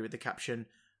Carey with the caption,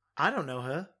 "I don't know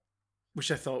her,"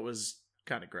 which I thought was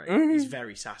kind of great. He's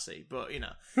very sassy, but, you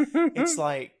know, it's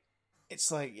like,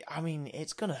 I mean,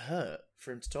 it's going to hurt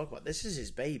for him to talk about. This is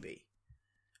his baby.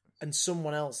 And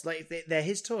someone else, like, they're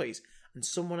his toys, and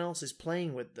someone else is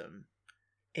playing with them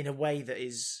in a way that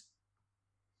is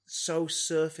so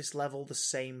surface level the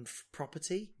same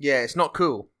property. Yeah, it's not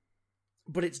cool.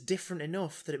 But it's different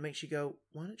enough that it makes you go,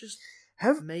 why not just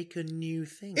make a new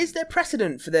thing? Is there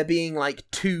precedent for there being, like,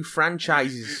 two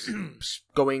franchises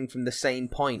going from the same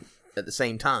point at the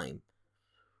same time?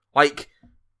 Like,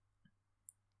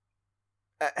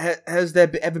 has there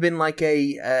ever been, like,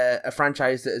 a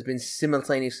franchise that has been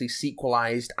simultaneously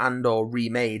sequelized and or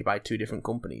remade by two different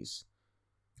companies?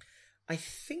 I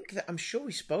think that, I'm sure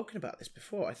we've spoken about this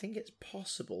before. I think it's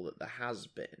possible that there has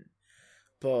been,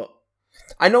 but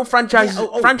I know franchises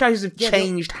have Yeah,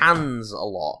 changed hands a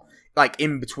lot, like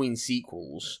in between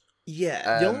sequels.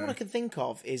 Yeah, the only one I can think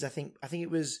of is I think it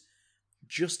was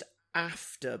just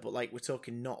after, but like we're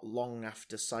talking not long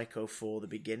after Psycho 4: The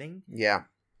Beginning. Yeah,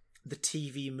 the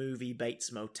TV movie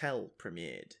Bates Motel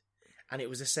premiered, and it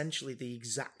was essentially the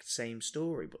exact same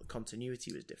story, but the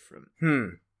continuity was different.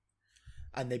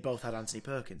 And they both had Anthony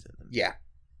Perkins in them. Yeah.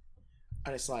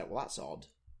 And it's like, well, that's odd.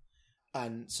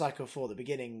 And Psycho 4: The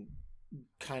Beginning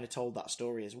kind of told that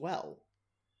story as well.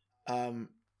 But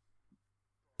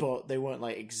they weren't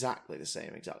like exactly the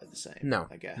same. No.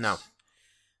 I guess. No.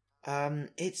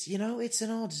 It's, you know, it's an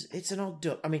odd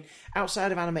duck. I mean,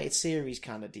 outside of animated series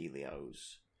kind of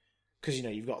dealios, because, you know,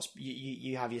 you've got,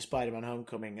 you have your Spider-Man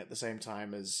Homecoming at the same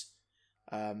time as,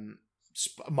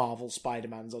 Marvel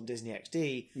Spider-Man's on Disney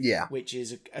XD, yeah, which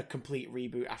is a complete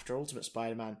reboot after Ultimate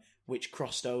Spider-Man, which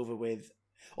crossed over with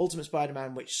Ultimate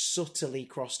Spider-Man, which subtly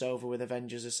crossed over with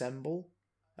Avengers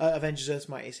Earth's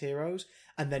Mightiest Heroes,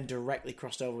 and then directly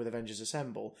crossed over with Avengers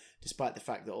Assemble, despite the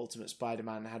fact that Ultimate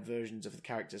Spider-Man had versions of the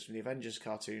characters from the Avengers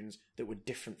cartoons that were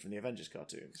different from the Avengers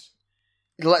cartoons.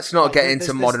 Let's not get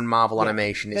into modern Marvel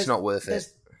animation. It's not worth it.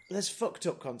 There's fucked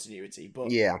up continuity,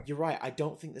 but yeah, you're right. I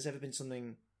don't think there's ever been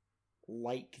something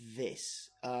like this.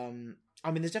 I mean,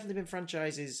 there's definitely been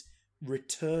franchises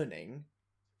returning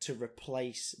to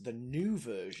replace the new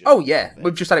version. Oh yeah,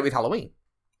 we've just had it with Halloween.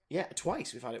 Yeah,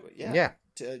 twice we've had it. Yeah.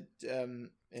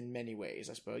 In many ways,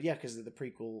 I suppose. Yeah, because the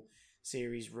prequel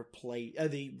series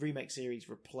the remake series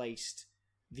replaced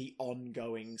the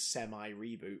ongoing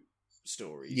semi-reboot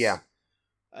stories. Yeah.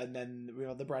 And then we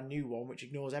have the brand new one, which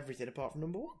ignores everything apart from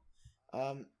number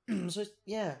one. So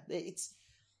yeah, it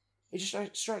just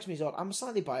strikes me as odd. I'm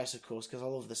slightly biased, of course, because I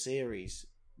love the series,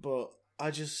 but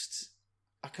I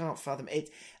can't fathom it.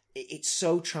 It's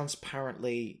so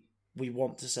transparently we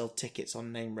want to sell tickets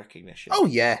on name recognition. Oh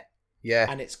yeah, yeah,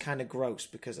 and it's kind of gross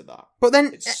because of that. But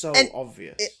then it's so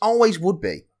obvious. It always would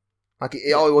be. Like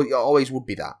it always would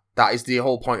be that. That is the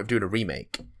whole point of doing a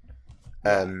remake.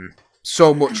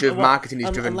 So much of marketing is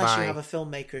driven unless by... you have a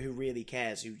filmmaker who really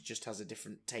cares, who just has a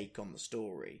different take on the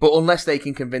story. But unless they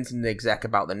can convince an exec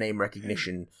about the name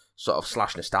recognition sort of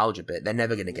 / nostalgia bit, they're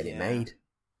never going to get it made.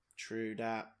 True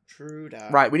that.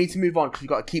 Right, we need to move on because we've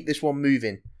got to keep this one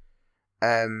moving.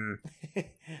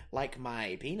 Like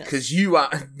my penis. Because you are...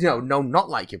 No, not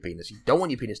like your penis. You don't want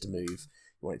your penis to move.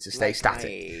 You want it to stay like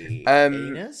static. My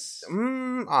penis?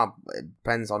 It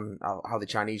depends on how the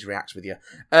Chinese reacts with you.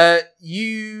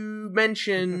 You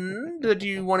mentioned that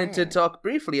you wanted to talk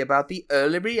briefly about the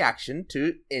early reaction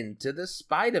to Into the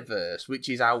Spider-Verse, which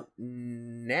is out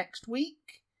next week.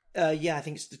 Yeah, I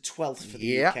think it's the 12th for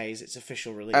the UK is its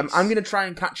official release. I'm going to try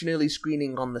and catch an early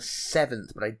screening on the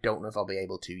 7th, but I don't know if I'll be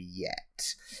able to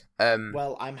yet.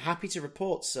 Well, I'm happy to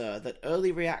report, sir, that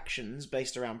early reactions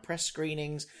based around press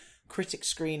screenings, critic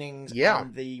screenings,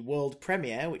 and the world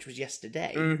premiere, which was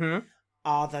yesterday,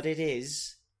 are that it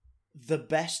is the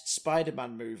best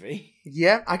Spider-Man movie.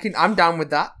 Yeah, I'm down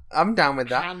with that.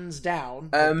 Hands down,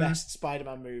 the best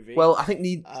Spider-Man movie. Well, I think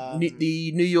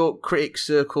the New York Critics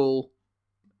Circle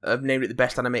have named it the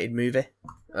best animated movie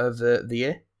of the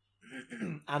year.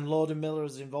 And Lord and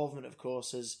Miller's involvement, of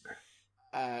course, has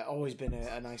always been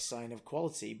a nice sign of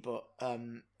quality, but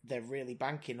they're really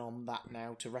banking on that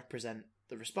now to represent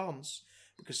the response,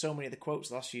 because so many of the quotes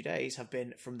the last few days have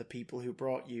been from the people who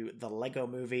brought you the Lego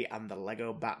Movie and the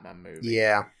Lego Batman movie.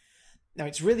 Yeah. Now,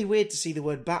 it's really weird to see the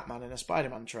word Batman in a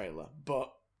Spider-Man trailer,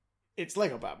 but it's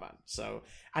Lego Batman. So,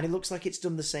 and it looks like it's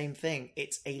done the same thing.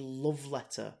 It's a love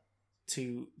letter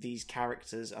to these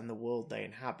characters and the world they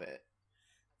inhabit,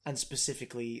 and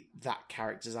specifically that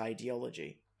character's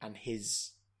ideology and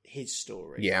his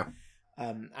story. Yeah.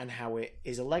 And how it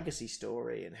is a legacy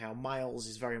story, and how Miles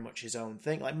is very much his own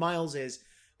thing. Like, Miles is,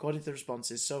 according to the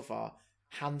responses so far,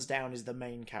 hands down is the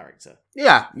main character.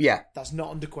 Yeah. That's not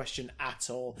under question at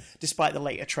all, despite the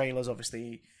later trailers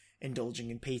obviously indulging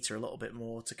in Peter a little bit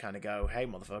more to kind of go, hey,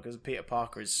 motherfuckers, Peter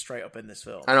Parker is straight up in this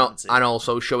film. And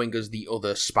also showing us the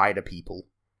other spider people.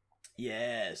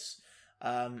 Yes.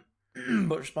 But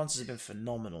responses have been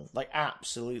phenomenal. Like,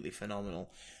 absolutely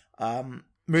phenomenal.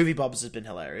 Movie Bobs has been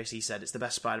hilarious. He said it's the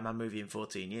best Spider-Man movie in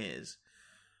 14 years.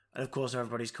 And of course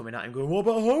everybody's coming at him going, what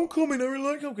about Homecoming? I really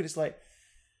like Homecoming. It's like,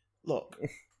 look,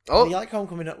 whether you like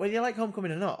Homecoming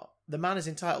or not, the man is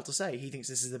entitled to say he thinks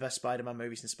this is the best Spider-Man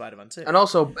movie since Spider-Man 2. And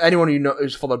also, anyone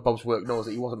who's followed Bob's work knows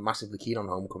that he wasn't massively keen on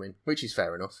Homecoming, which is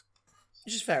fair enough.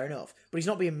 Which is fair enough. But he's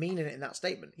not being mean in it in that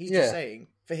statement. He's just saying,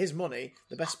 for his money,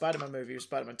 the best Spider-Man movie was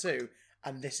Spider-Man 2,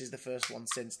 and this is the first one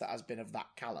since that has been of that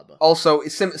caliber. Also,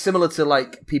 it's similar to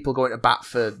like people going to bat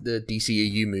for the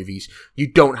DCEU movies. You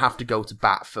don't have to go to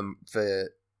bat for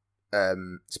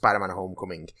Spider-Man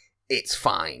Homecoming. It's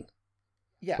fine.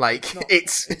 Yeah, like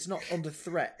it's not under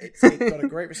threat. It's got a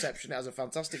great reception. It has a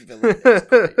fantastic villain.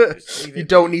 You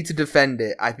don't need to defend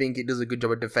it. I think it does a good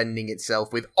job of defending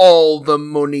itself with all the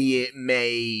money it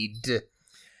made.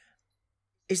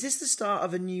 Is this the start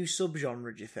of a new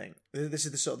subgenre, do you think? This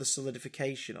is the sort of the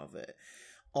solidification of it,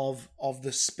 of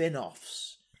the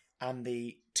spin-offs and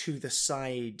the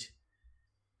to-the-side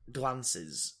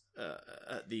glances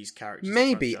at these characters?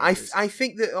 Maybe. I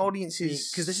think that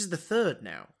audiences... Because this is the third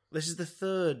now. This is the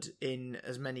third in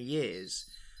as many years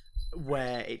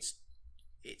where it's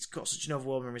got such an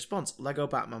overwhelming response. Lego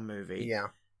Batman movie. Yeah.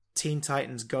 Teen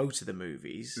Titans Go to the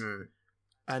movies.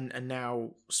 And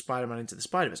now Spider-Man Into the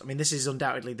Spider-Verse. I mean, this is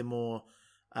undoubtedly the more,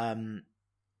 for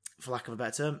lack of a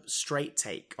better term, straight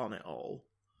take on it all.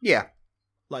 Yeah.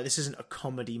 Like, this isn't a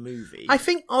comedy movie. I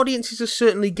think audiences are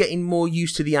certainly getting more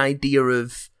used to the idea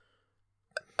of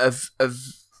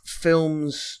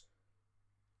films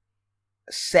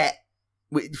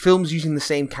films using the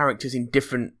same characters in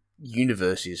different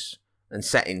universes and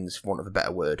settings, for want of a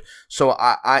better word. So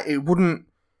it wouldn't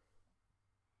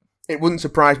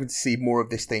surprise me to see more of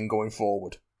this thing going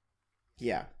forward.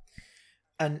 Yeah,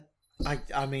 and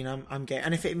I mean I'm getting,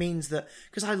 and if it means that,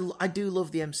 because I do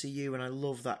love the MCU, and I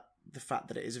love that the fact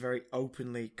that it is a very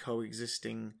openly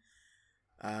coexisting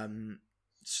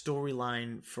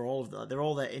storyline for all of them. They're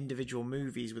all their individual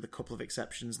movies, with a couple of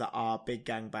exceptions that are big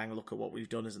gang bang, look at what we've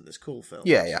done, isn't this cool film?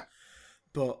 Yeah.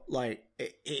 But like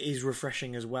it is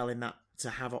refreshing as well in that to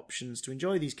have options to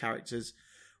enjoy these characters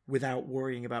without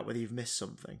worrying about whether you've missed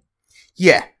something.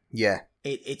 Yeah.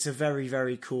 It's a very,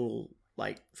 very cool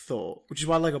like thought, which is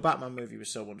why Lego Batman movie was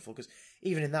so wonderful, because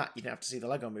even in that you didn't have to see the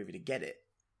Lego movie to get it.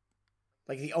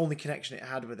 Like, the only connection it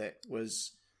had with it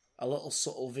was a little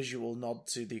subtle visual nod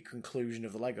to the conclusion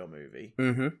of the Lego movie.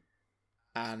 Mm-hmm.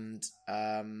 And,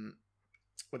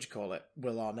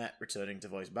 Will Arnett returning to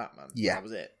voice Batman. Yeah. That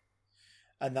was it.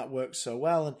 And that works so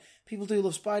well. And people do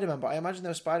love Spider-Man, but I imagine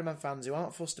there are Spider-Man fans who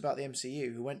aren't fussed about the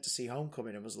MCU, who went to see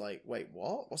Homecoming and was like, wait,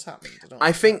 what? What's happening?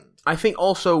 I think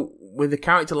also with a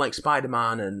character like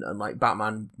Spider-Man and like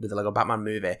Batman with the Lego Batman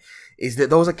movie, is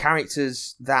that those are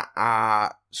characters that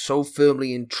are so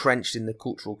firmly entrenched in the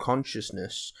cultural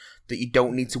consciousness that you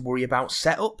don't need to worry about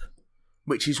setup.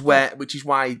 Which is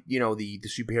why, you know, the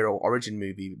superhero origin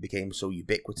movie became so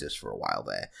ubiquitous for a while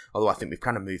there. Although I think we've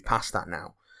kind of moved past that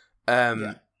now.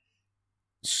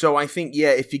 So I think,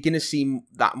 if you're going to see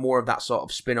that more of that sort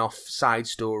of spin-off side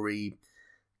story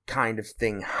kind of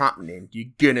thing happening,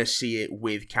 you're going to see it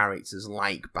with characters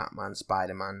like Batman,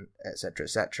 Spider-Man, etc.,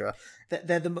 etc.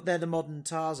 They're the modern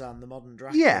Tarzan, the modern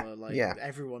Dracula.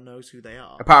 Everyone knows who they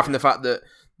are. Apart from the fact that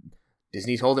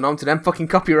Disney's holding on to them fucking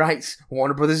copyrights.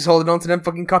 Warner Brothers is holding on to them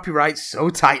fucking copyrights so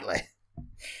tightly.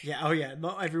 Yeah,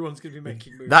 not everyone's going to be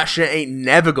making movies. That shit ain't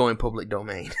never going public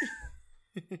domain.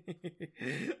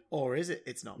 Or is it?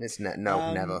 It's not.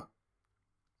 Never.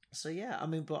 So yeah, I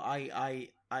mean, but I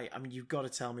mean, you've got to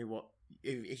tell me what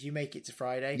if you make it to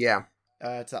Friday. Yeah.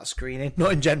 To that screening,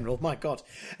 not in general. My God,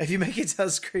 if you make it to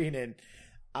that screening,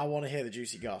 I want to hear the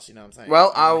juicy goss, you know what I'm saying?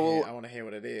 Well, I want to hear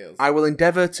what it is. I will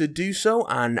endeavour to do so,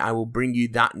 and I will bring you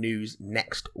that news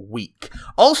next week.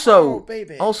 Also,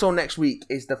 next week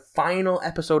is the final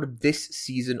episode of this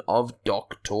season of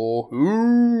Doctor Who.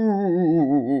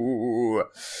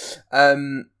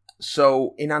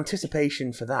 So, in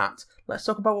anticipation for that, let's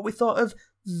talk about what we thought of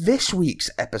this week's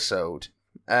episode.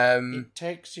 It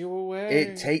takes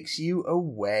you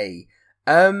away.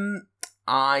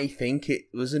 I think it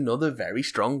was another very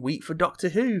strong week for Doctor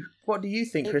Who. What do you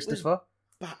think, Christopher?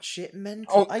 Batshit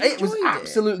mental. It was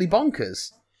absolutely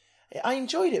bonkers. I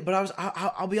enjoyed it, but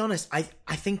I'll be honest. I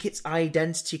think its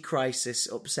identity crisis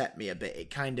upset me a bit. It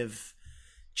kind of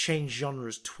changed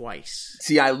genres twice.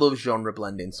 See, I love genre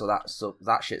blending, so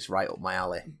that shit's right up my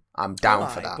alley. I'm down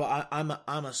for that. But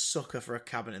I'm a sucker for a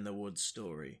cabin in the woods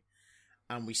story,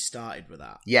 and we started with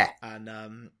that. Yeah,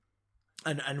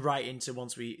 and right into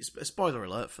once we spoiler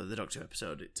alert for the Doctor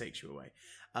episode, it takes you away.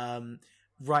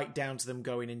 Right down to them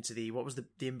going into the what was the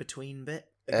in between bit?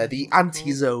 The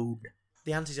anti-zone.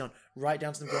 The anti-zone. Right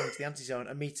down to them going to the anti-zone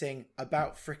and meeting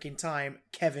about freaking time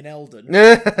Kevin Eldon.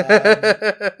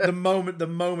 The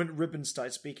moment Ribbon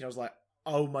started speaking, I was like,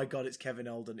 oh my god, it's Kevin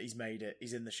Eldon. He's made it.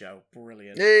 He's in the show.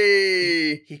 Brilliant.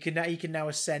 Hey! He can now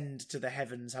ascend to the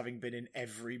heavens, having been in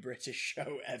every British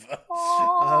show ever.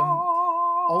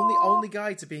 Only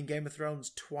guy to be in Game of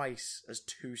Thrones twice as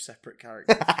two separate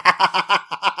characters.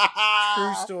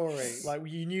 True story. Like,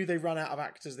 you knew they ran out of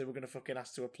actors they were going to fucking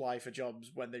ask to apply for jobs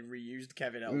when they reused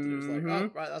Kevin Eldon. It was like, oh,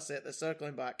 right, that's it. They're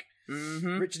circling back.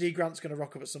 Mm-hmm. Richard E. Grant's going to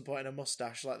rock up at some point in a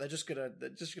mustache. Like, they're just gonna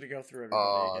go through everybody.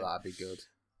 Oh, again. that'd be good.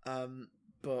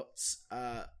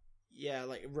 Yeah,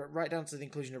 like right down to the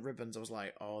inclusion of ribbons, I was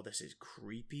like, oh, this is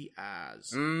creepy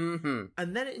as. Mm-hmm.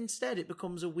 And then instead it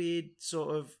becomes a weird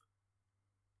sort of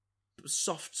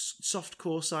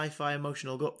softcore sci-fi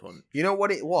emotional gut punch. You know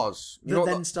what it was? That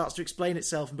then starts to explain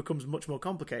itself and becomes much more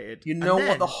complicated. You know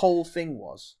what the whole thing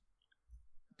was?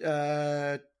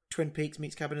 Twin Peaks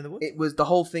meets Cabin in the Woods? The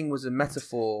whole thing was a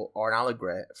metaphor or an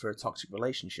allegory for a toxic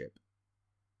relationship.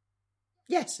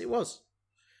 Yes, it was.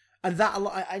 And that,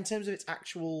 in terms of its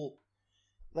actual,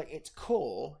 like, its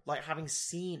core, like, having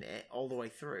seen it all the way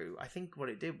through, I think what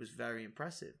it did was very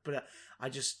impressive. But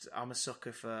I'm a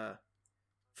sucker for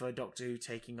Doctor Who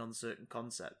taking on certain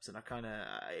concepts, and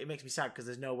it makes me sad because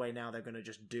there's no way now they're going to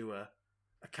just do a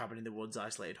Cabin in the Woods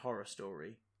isolated horror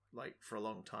story, like, for a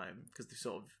long time, because they've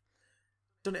sort of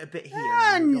done it a bit here.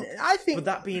 I think. But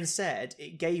that being said,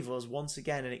 it gave us, once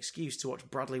again, an excuse to watch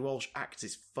Bradley Walsh act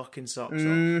his fucking socks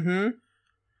off.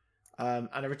 And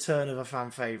a return of a fan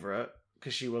favourite,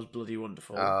 because she was bloody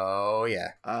wonderful. Oh,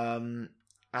 yeah.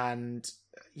 And,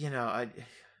 you know,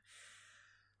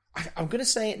 I'm going to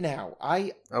say it now.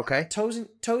 Okay.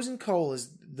 Tosin Cole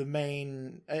is the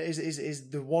main, is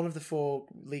the one of the four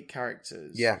lead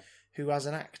characters. Yeah. Who, as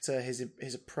an actor, his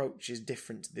approach is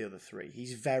different to the other three.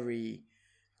 He's very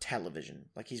television.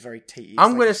 Like, he's very...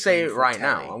 I'm going to say it right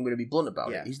now. I'm going to be blunt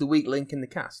about it. He's the weak link in the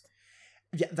cast.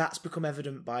 Yeah, that's become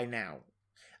evident by now.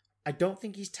 I don't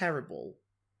think he's terrible,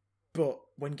 but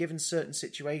when given certain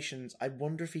situations, I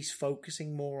wonder if he's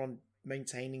focusing more on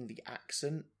maintaining the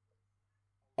accent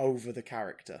over the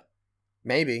character.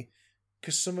 Maybe.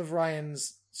 Because some of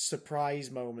Ryan's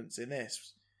surprise moments in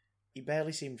this, he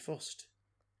barely seemed fussed.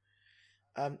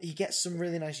 He gets some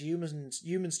really nice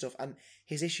human stuff, and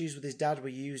his issues with his dad were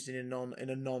used in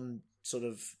a non sort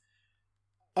of,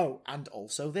 oh, and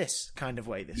also this kind of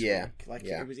way this week. Like,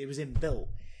 it was inbuilt.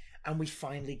 And we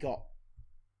finally got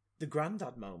the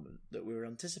granddad moment that we were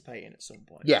anticipating at some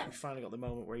point. Yeah, we finally got the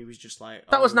moment where he was just like,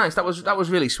 that was nice. That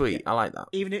was really sweet. I like that.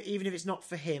 Even if it's not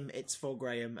for him, it's for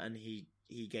Graham, and he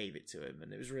gave it to him,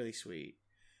 and it was really sweet.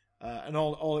 And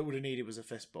all it would have needed was a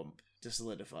fist bump to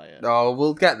solidify it. Oh,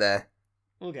 we'll get there.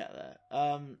 We'll get there.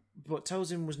 But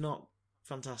Tosin was not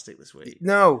fantastic this week.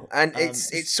 No, and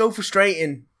it's so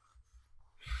frustrating.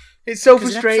 It's so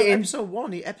frustrating. Episode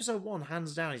one,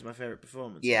 hands down, is my favourite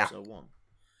performance. Yeah. Episode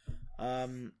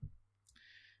 1.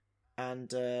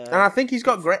 And I think he's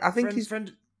got great. I think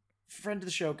friend of the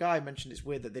show Guy mentioned it's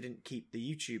weird that they didn't keep the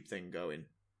YouTube thing going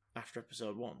after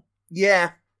episode 1.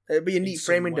 Yeah, it'd be a neat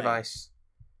framing device.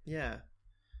 Yeah.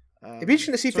 It'd be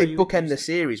interesting to see if they bookend the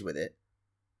series with it.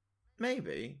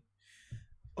 Maybe.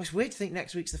 Oh, it's weird to think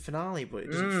next week's the finale, but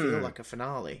it doesn't feel like a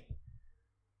finale.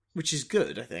 Which is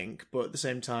good, I think, but at the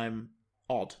same time,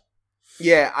 odd.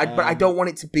 Yeah, but I don't want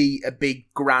it to be a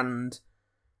big, grand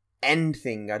end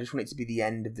thing. I just want it to be the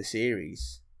end of the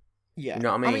series. Yeah. You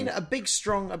know what I mean? I mean, a big,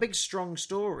 strong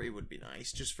story would be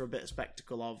nice, just for a bit of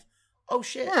spectacle of, oh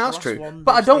shit, Yeah, that's the last true. one,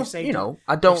 But I they've don't, saved you know, it-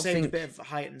 I don't they've saved think a bit of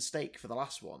heightened stake for the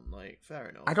last one. Like, fair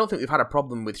enough. I don't think we've had a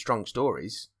problem with strong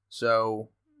stories. So,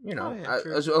 you know, Oh, yeah,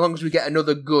 true. as long as we get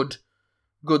another good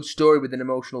story with an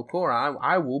emotional core,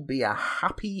 I will be a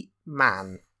happy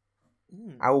man.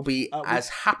 I will be as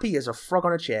happy as a frog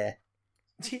on a chair.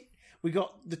 We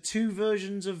got the 2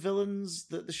 versions of villains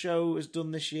that the show has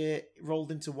done this year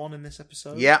rolled into one in this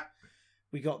episode. Yeah.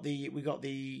 We got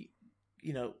the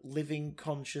you know, living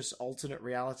conscious alternate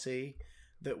reality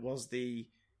that was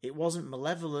it wasn't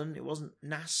malevolent, it wasn't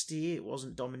nasty, it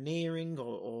wasn't domineering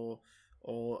or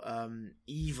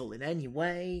evil in any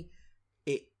way.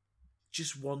 It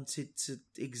just wanted to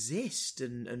exist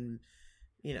and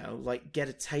you know, like get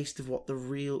a taste of what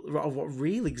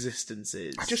real existence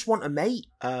is. I just want a mate.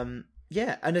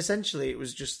 Yeah, and essentially it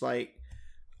was just like,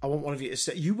 I want one of you to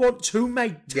say, you want 2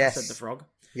 mates, Yes. said the frog.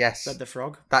 Yes. Said the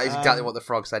frog. That is exactly what the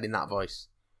frog said in that voice.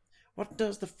 What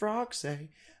does the frog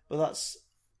say? But that's,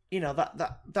 you know,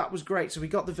 that was great. So we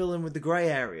got the villain with the grey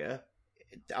area,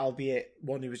 albeit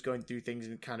one who was going through things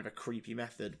in kind of a creepy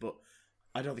method, but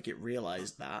I don't think it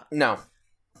realised that. No.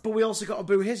 But we also got a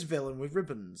Boo Hiss villain with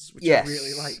ribbons, which Yes. I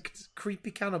really liked.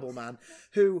 Creepy cannibal man,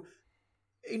 who,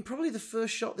 in probably the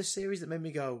first shot of this series that made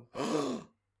me go,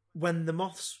 when the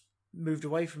moths moved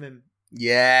away from him.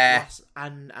 Yeah.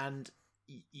 And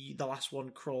the last one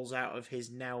crawls out of his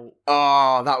now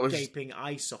that was gaping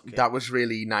eye socket. That was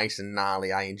really nice and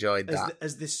gnarly. I enjoyed that.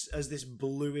 As this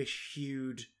bluish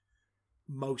hued,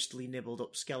 mostly nibbled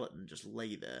up skeleton just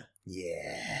lay there.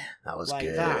 Yeah, that was like,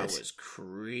 good. That was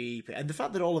creepy. And the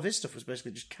fact that all of his stuff was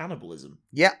basically just cannibalism.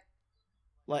 Yeah.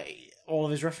 Like, all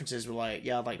of his references were like,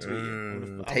 yeah, I'd like to eat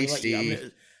you. Tasty.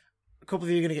 A couple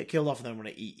of you are going to get killed off and then I'm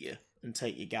going to eat you and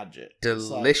take your gadget.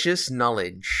 Delicious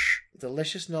knowledge.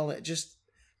 Delicious knowledge. Just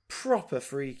proper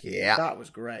freaky. Yeah. That was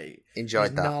great.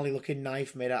 Enjoyed that. Gnarly looking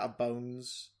knife made out of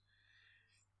bones.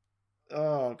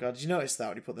 Oh, God. Did you notice that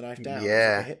when he put the knife down? Yeah. It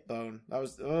was like a hip bone. That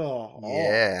was...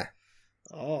 Yeah.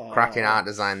 Oh. Cracking art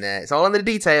design there. It's all in the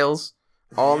details.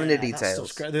 All in the That details.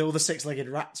 stuff's great. All the 6-legged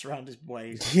rats around his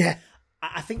waist. Yeah.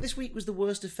 I think this week was the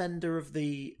worst offender of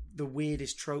the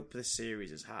weirdest trope this series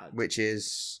has had. Which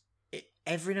is...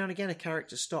 Every now and again, a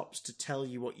character stops to tell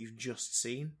you what you've just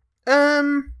seen.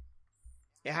 It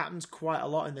happens quite a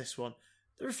lot in this one.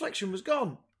 The reflection was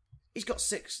gone. He's got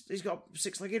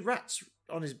 6-legged rats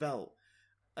on his belt.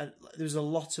 And there was a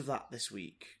lot of that this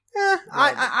week. Yeah,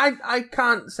 I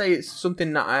can't say it's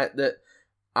something that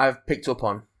I've picked up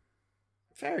on.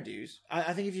 Fair dues.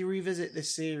 I think if you revisit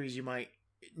this series, you might...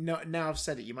 No, now I've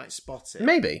said it, you might spot it.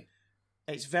 Maybe.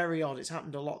 It's very odd. It's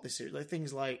happened a lot this series. Like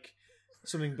things like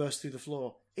something burst through the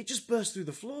floor. It just burst through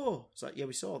the floor. It's like, yeah,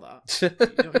 we saw that. You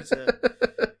don't need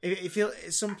to... It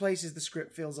feels, some places the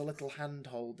script feels a little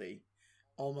hand-holdy.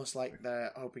 Almost like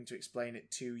they're hoping to explain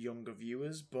it to younger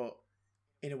viewers, but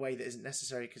in a way that isn't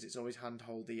necessary because it's always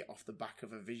hand-holdy off the back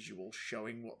of a visual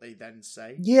showing what they then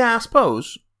say. Yeah, I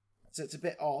suppose. So it's a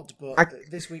bit odd, but I think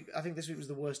this week was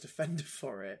the worst offender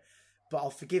for it. But I'll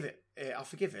forgive it. I'll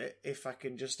forgive it if I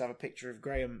can just have a picture of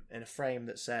Graham in a frame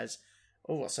that says,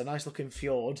 "Oh, that's a nice looking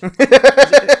fjord." Is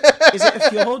it a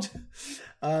fjord?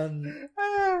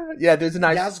 Yeah, there's a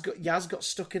nice. Yaz got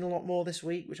stuck in a lot more this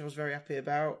week, which I was very happy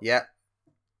about. Yeah.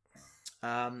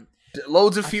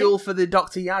 Loads of fuel for the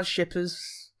Dr. Yaz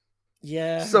shippers.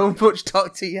 Yeah. So much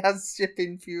Dr. Yaz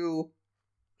shipping fuel.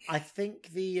 I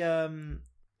think the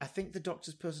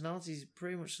Doctor's personality is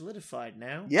pretty much solidified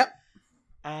now. Yep.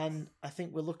 And I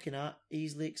think we're looking at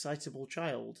easily excitable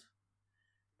child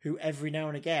who every now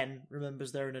and again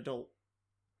remembers they're an adult.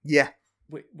 Yeah.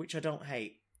 Which I don't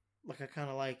hate. Like, I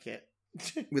kind of like it.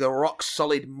 With a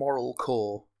rock-solid moral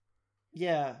core.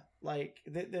 Yeah. Like,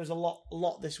 there's a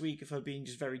lot this week of her being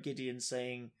just very giddy and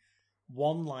saying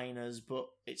one-liners, but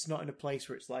it's not in a place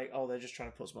where it's like, oh, they're just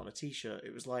trying to put some on a t-shirt.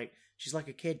 It was like, she's like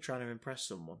a kid trying to impress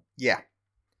someone. Yeah.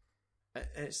 And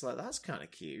it's like, that's kind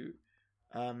of cute.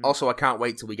 Also, I can't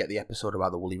wait till we get the episode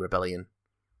about the Woolly Rebellion.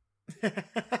 Oh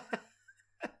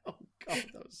God,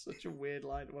 that was such a weird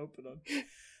line to open on.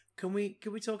 Can we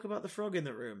talk about the frog in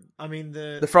the room? I mean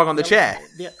the frog on the chair.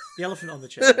 The elephant on the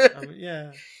chair. I mean,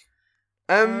 yeah.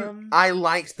 I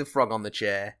liked the frog on the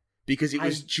chair because it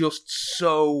was just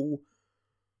so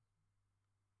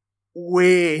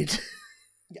weird.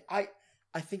 I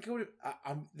think I would.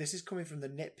 This is coming from the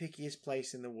nitpickiest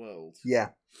place in the world. Yeah.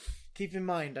 Keep in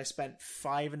mind, I spent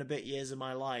 5 and a bit years of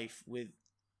my life with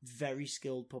very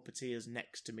skilled puppeteers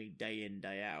next to me day in,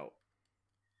 day out.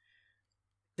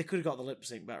 They could have got the lip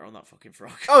sync better on that fucking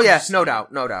frog. Oh, yes, no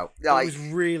doubt. It was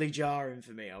really jarring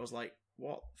for me. I was like,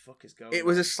 what the fuck is going on? It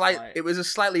was a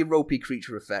slightly ropey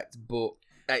creature effect, but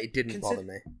it didn't bother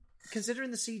me.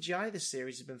 considering the CGI this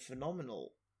series has been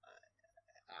phenomenal,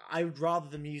 I would rather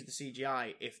them use the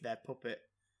CGI if their puppet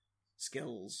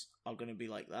skills are going to be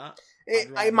like that.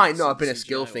 It might not have been a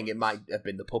skill thing. It might have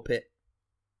been the puppet.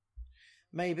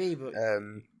 Maybe, but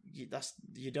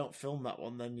you don't film that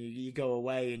one. Then you go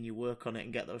away and you work on it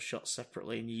and get those shots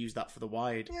separately, and you use that for the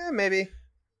wide. Yeah, maybe.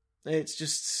 It's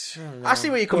just I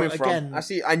see where you're coming from. Again, I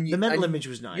see, and the mental image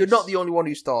was nice. You're not the only one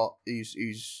who's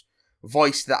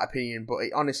voiced that opinion, but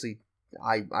honestly,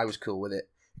 I was cool with it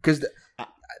because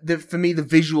for me the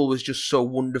visual was just so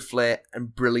wonderfully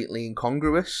and brilliantly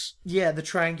incongruous. Yeah, the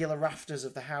triangular rafters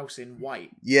of the house in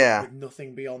white. Yeah, with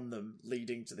nothing beyond them,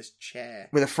 leading to this chair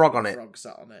with a frog on it. Frog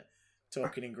sat on it,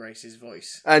 talking in Grace's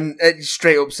voice, and it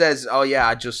straight up says, "Oh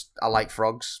yeah, I like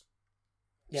frogs."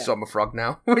 Yeah. So I'm a frog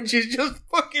now, which is just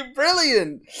fucking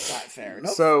brilliant. Right, fair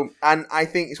enough. So, and I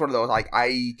think it's one of those,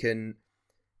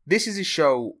 this is a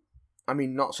show, I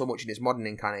mean, not so much in its modern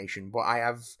incarnation, but I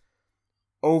have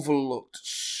overlooked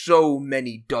so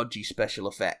many dodgy special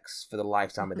effects for the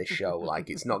lifetime of this show. Like,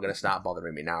 it's not going to start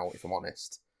bothering me now, if I'm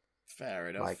honest. Fair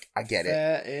enough. Like, I get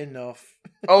Fair enough.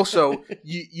 Also,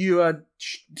 you are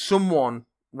someone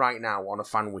right now on a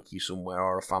fan wiki somewhere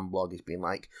or a fan blog is being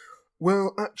like,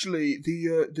 well, actually,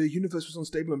 the universe was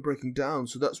unstable and breaking down,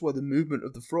 so that's why the movement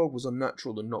of the frog was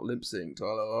unnatural and not lip synced.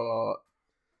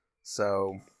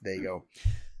 So there you go.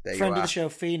 Friend of the show,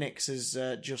 Phoenix, has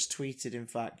just tweeted. In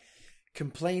fact,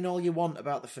 complain all you want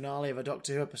about the finale of a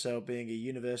Doctor Who episode being a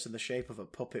universe in the shape of a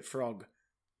puppet frog.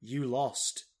 You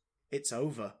lost. It's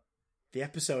over. The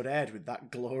episode aired with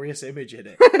that glorious image in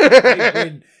it. I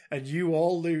win, and you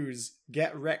all lose.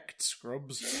 Get wrecked,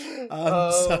 scrubs.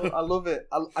 So... I love it.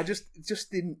 I just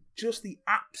the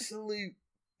absolute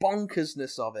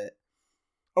bonkersness of it.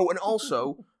 Oh, and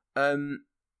also, the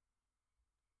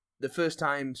first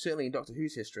time, certainly in Doctor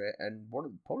Who's history, and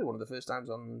probably one of the first times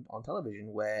on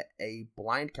television, where a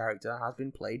blind character has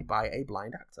been played by a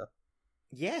blind actor.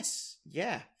 Yes,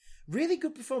 yeah. Really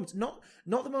good performance. Not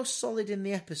the most solid in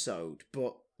the episode,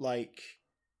 but like,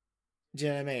 do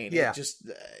you know what I mean? Yeah. It just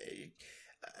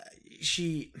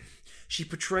she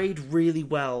portrayed really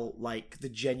well, like the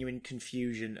genuine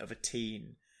confusion of a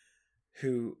teen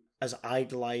who has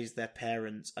idolized their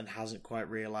parents and hasn't quite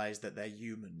realized that they're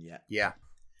human yet. Yeah,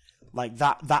 like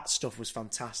that stuff was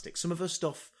fantastic. Some of her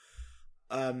stuff,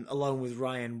 along with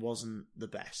Ryan, wasn't the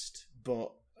best,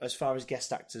 but as far as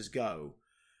guest actors go,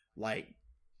 like.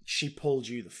 She pulled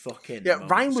you the fuck in. Yeah,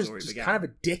 Ryan was just kind of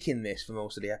a dick in this for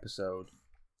most of the episode.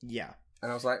 Yeah.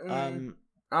 And I was like, I'm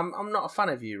not a fan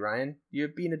of you, Ryan. You're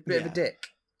being a bit of a dick.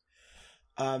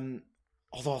 Although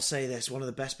I'll say this, one of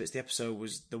the best bits of the episode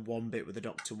was the one bit where the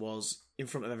Doctor was, in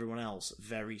front of everyone else,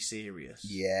 very serious.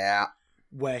 Yeah.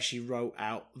 Where she wrote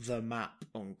out the map,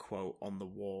 unquote, on the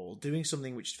wall, doing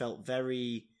something which felt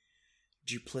very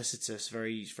duplicitous,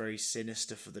 very, very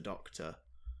sinister for the Doctor.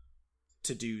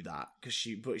 To do that because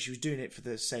she was doing it for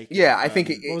the sake. Yeah, of, I think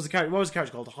what was the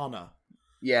character called? Hannah.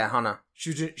 Yeah, Hannah. She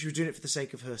was doing it for the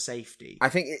sake of her safety. I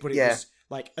think, but it was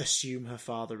like assume her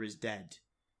father is dead,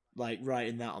 like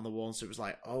writing that on the wall. So it was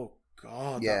like, oh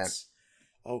god,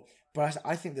 But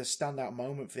I think the standout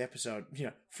moment for the episode,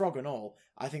 frog and all,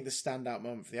 I think the standout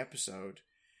moment for the episode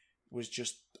was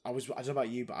just I don't know about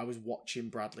you, but I was watching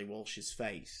Bradley Walsh's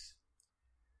face.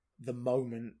 The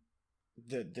moment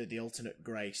the alternate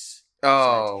Grace.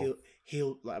 Oh, said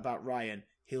he'll like about Ryan.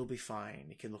 He'll be fine.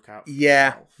 He can look out for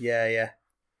himself. Yeah.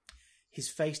 His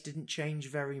face didn't change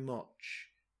very much,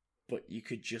 but you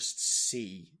could just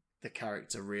see the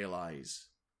character realise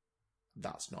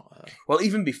that's not her. Well,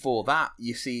 even before that,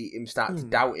 you see him start to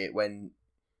doubt it when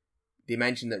they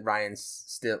mention that Ryan's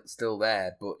still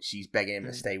there, but she's begging him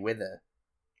to stay with her.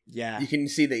 Yeah, you can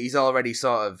see that he's already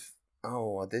sort of,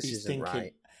 this isn't thinking,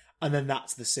 right. And then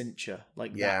that's the cincher.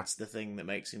 Like, that's the thing that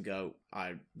makes him go,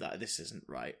 this isn't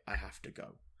right. I have to go.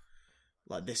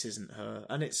 Like, this isn't her.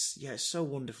 And it's so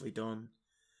wonderfully done.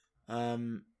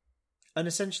 And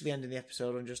essentially ending the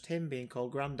episode on just him being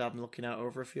called Grandad and looking out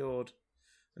over a fjord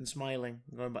and smiling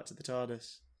and going back to the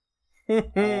TARDIS.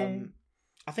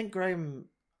 I think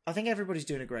everybody's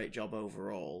doing a great job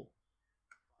overall.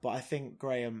 But I think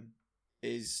Graham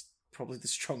is probably the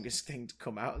strongest thing to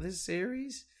come out of this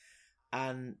series.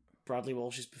 And Bradley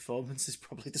Walsh's performance is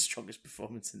probably the strongest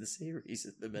performance in the series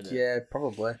at the minute. Yeah,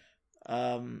 probably.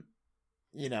 Mostly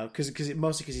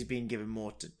because he's being given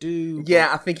more to do.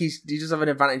 Yeah, I think he does have an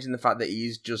advantage in the fact that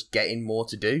he's just getting more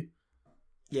to do.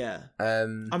 Yeah.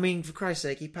 I mean, for Christ's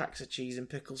sake, he packs a cheese and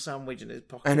pickle sandwich in his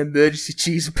pocket. An emergency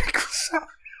cheese and pickle sandwich.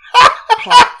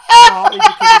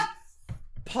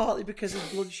 Partly because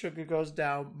his blood sugar goes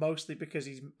down, mostly because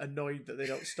he's annoyed that they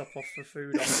don't stop off for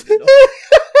food often enough.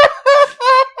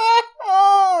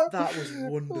 That was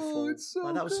wonderful. It's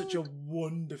so that was good. such a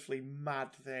wonderfully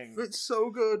mad thing. It's so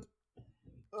good.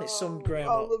 It summed Graham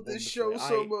I up love this show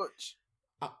wonderfully. so much.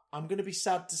 I'm going to be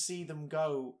sad to see them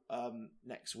go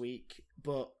next week,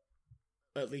 but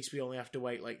at least we only have to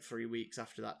wait like 3 weeks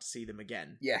after that to see them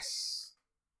again. Yes.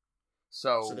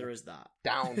 So there is that.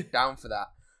 Down for that.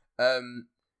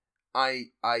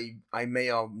 I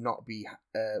may or not be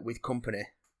with company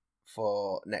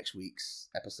for next week's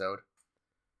episode.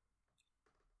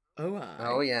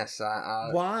 Oh yes.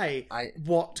 Why?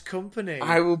 What company?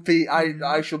 I will be.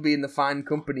 I shall be in the fine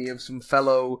company of some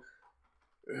fellow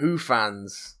Who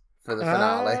fans for the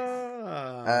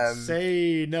finale.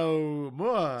 Say no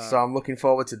more. So I'm looking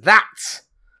forward to that.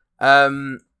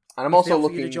 And I'm also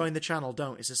looking you to join the channel.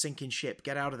 Don't. It's a sinking ship.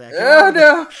 Get out of there. Oh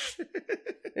no.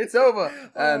 It's over.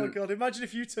 Oh god! Imagine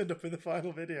if you turned up in the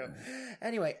final video.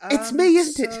 Anyway, it's me,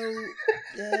 isn't it?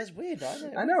 Yeah, it's weird.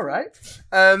 I know, right?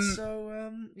 Yeah.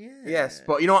 Yes,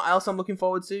 but you know what else I'm looking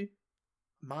forward to?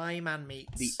 My Man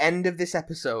Meets. The end of this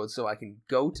episode, so I can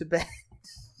go to bed.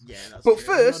 Yeah, that's but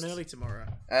true. first, I'm on early tomorrow.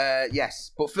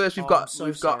 Yes, but first we've got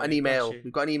an email. Bless you.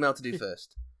 We've got an email to do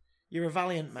first. You're a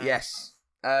valiant man. Yes.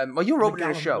 Well, you're opening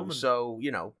a show, woman. so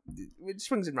you know it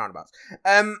swings and roundabouts.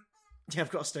 Yeah,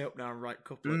 I've got to stay up now and write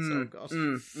couplets.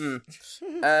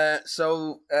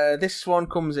 So this one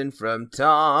comes in from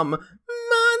Tom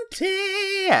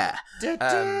Monty.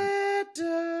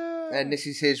 And this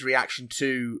is his reaction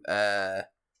to the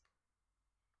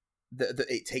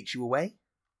It Takes You Away.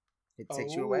 It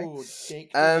Takes You Away.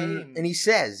 And he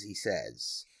says,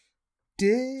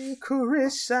 Dear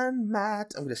Chris and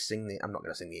Matt, I'm not going to sing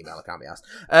the email, I can't be asked.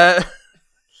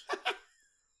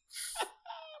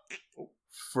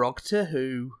 Frog to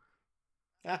Who.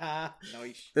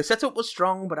 Nice. The setup was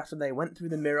strong, but after they went through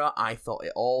the mirror, I thought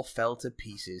it all fell to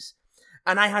pieces.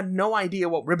 And I had no idea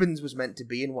what Ribbons was meant to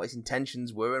be and what his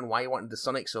intentions were and why he wanted the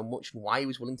Sonic so much and why he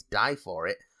was willing to die for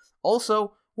it.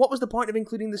 Also, what was the point of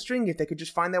including the string if they could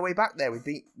just find their way back there with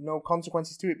no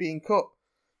consequences to it being cut?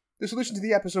 The solution to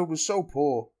the episode was so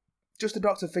poor. Just the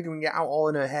Doctor figuring it out all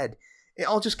in her head. It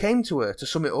all just came to her. To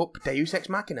sum it up, Deus Ex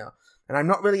Machina. And I'm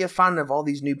not really a fan of all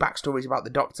these new backstories about the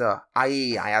Doctor,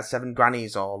 i.e. I had 7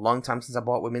 grannies or long time since I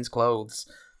bought women's clothes.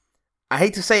 I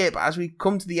hate to say it, but as we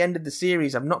come to the end of the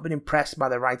series, I've not been impressed by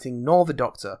the writing nor the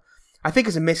Doctor. I think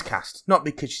it's a miscast, not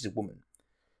because she's a woman.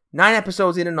 9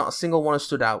 episodes in and not a single one has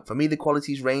stood out. For me, the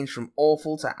qualities range from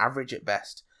awful to average at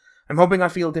best. I'm hoping I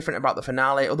feel different about the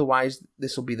finale, otherwise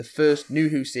this will be the first New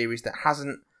Who series that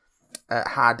hasn't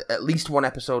had at least one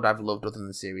episode I've loved other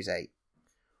than Series 8.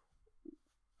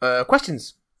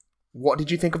 Questions. What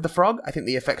did you think of the frog? I think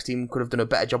the effects team could have done a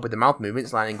better job with the mouth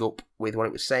movements lining up with what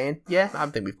it was saying. Yeah, I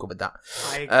think we've covered that.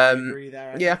 I agree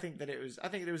there. I think that it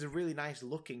was a really nice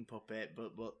looking puppet,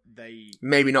 but they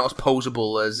maybe not as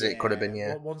posable as it could have been.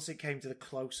 Yeah. Once it came to the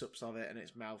close-ups of it and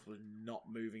its mouth was not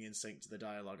moving in sync to the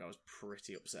dialogue, I was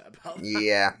pretty upset about that.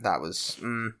 Yeah, that was.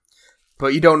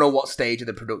 But you don't know what stage of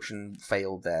the production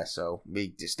failed there, so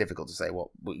it's difficult to say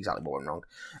exactly what went wrong.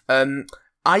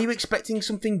 Are you expecting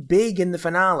something big in the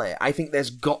finale? I think there's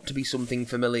got to be something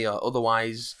familiar,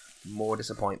 otherwise more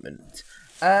disappointment.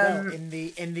 Well, in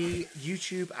the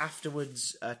YouTube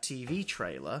afterwards TV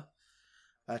trailer,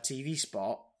 TV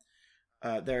spot,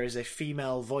 there is a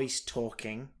female voice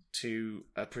talking to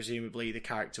presumably the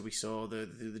character we saw,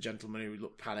 the gentleman who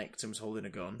looked panicked and was holding a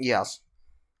gun. Yes.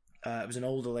 It was an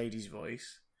older lady's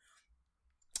voice.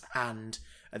 And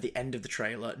at the end of the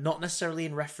trailer, not necessarily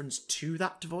in reference to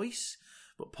that voice,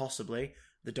 but possibly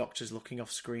the Doctor's looking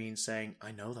off screen saying,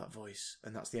 I know that voice,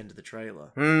 and that's the end of the trailer.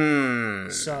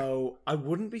 So I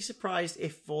wouldn't be surprised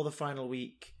if for the final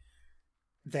week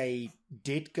they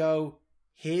did go,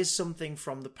 here's something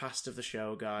from the past of the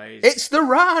show, guys. It's the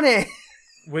Rani!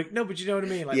 No, but you know what I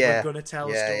mean? Like, we're going to tell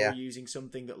a story using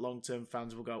something that long-term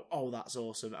fans will go, oh, that's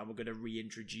awesome, and we're going to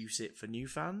reintroduce it for new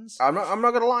fans. I'm not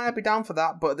going to lie, I'd be down for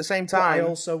that, but at the same time...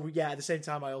 at the same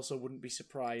time, I also wouldn't be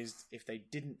surprised if they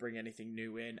didn't bring anything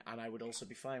new in, and I would also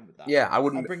be fine with that. Yeah, I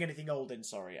wouldn't... I'll bring anything old in,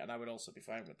 and I would also be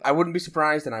fine with that. I wouldn't be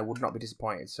surprised, and I would not be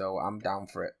disappointed, so I'm down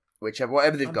for it.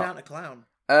 Whatever they've got. I'm down to clown.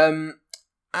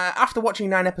 After watching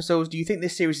 9 episodes, do you think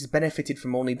this series has benefited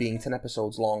from only being 10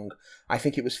 episodes long? I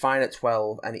think it was fine at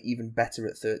 12 and even better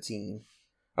at 13.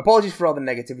 Apologies for all the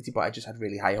negativity, but I just had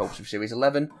really high hopes for Series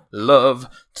 11. Love,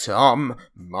 Tom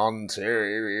Monty.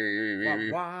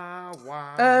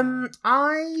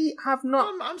 I have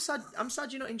not... I'm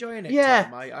sad you're not enjoying it, yeah.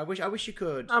 Tom. I wish you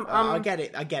could. I get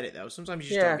it though. Sometimes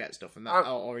you just don't get stuff and that,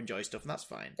 or enjoy stuff, and that's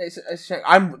fine. It's a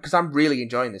shame. Because I'm really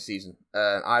enjoying this season.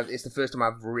 It's the first time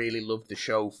I've really loved the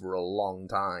show for a long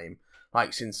time.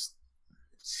 Like since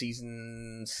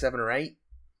season 7 or 8.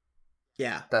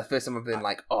 Yeah. That's the first time I've been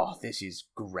like, oh, this is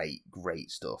great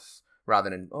stuff. Rather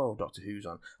than, oh, Doctor Who's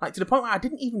on. Like, to the point where I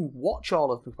didn't even watch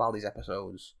all of Capaldi's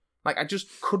episodes. Like, I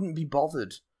just couldn't be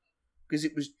bothered. Because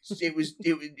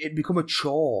it'd become a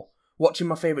chore. Watching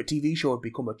my favourite TV show had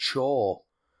become a chore.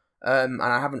 And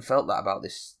I haven't felt that about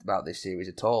this series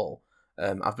at all.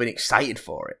 I've been excited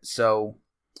for it. So,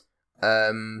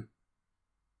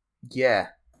 yeah.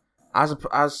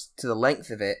 As to the length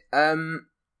of it,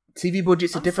 TV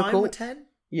budgets are difficult. I'm fine with 10.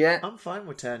 Yeah, I'm fine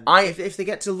with 10. If they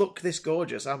get to look this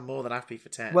gorgeous, I'm more than happy for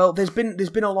 10. Well, there's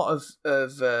been a lot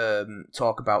of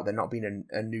talk about there not being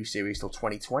a new series till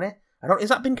 2020. Has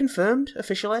that been confirmed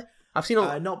officially? I've seen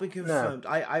not been confirmed.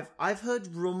 No. I've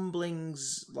heard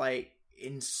rumblings like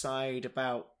inside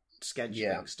about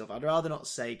scheduling stuff. I'd rather not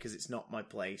say because it's not my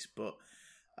place, but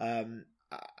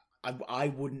I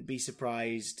wouldn't be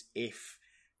surprised if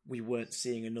we weren't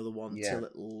seeing another one till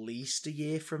at least a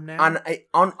year from now. And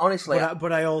honestly...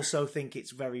 But I also think it's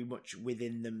very much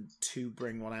within them to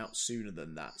bring one out sooner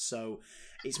than that. So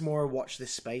it's more a watch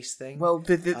this space thing. Well,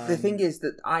 the thing is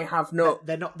that I have no...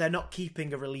 They're not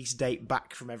keeping a release date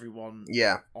back from everyone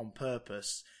on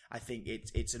purpose. I think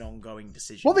it's an ongoing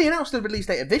decision. Well, they announced the release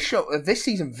date of this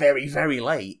season very, very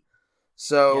late.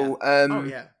 So...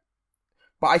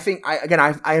 But I think,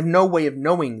 I have no way of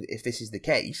knowing if this is the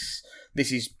case.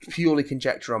 This is purely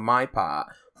conjecture on my part,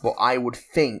 but I would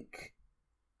think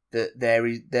that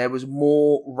there was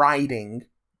more riding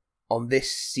on this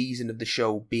season of the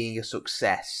show being a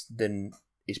success than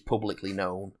is publicly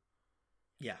known.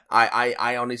 Yeah,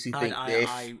 I honestly think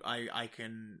I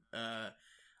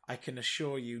can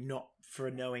assure you, not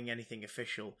for knowing anything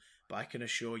official, but I can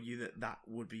assure you that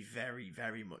would be very,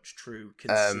 very much true,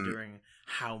 considering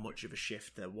how much of a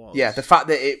shift there was. Yeah, the fact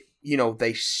that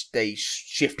they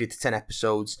shifted to 10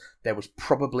 episodes, there was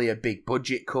probably a big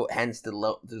budget cut, hence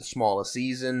the smaller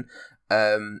season.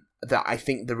 That I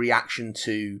think the reaction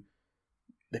to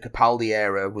the Capaldi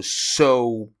era was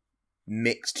so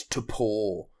mixed to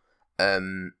poor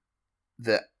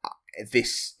that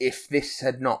if this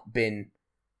had not been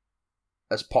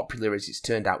as popular as it's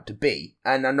turned out to be,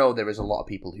 and I know there is a lot of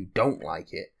people who don't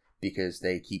like it because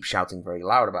they keep shouting very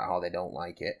loud about how they don't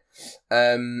like it,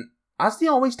 as they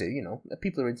always do.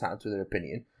 People are entitled to their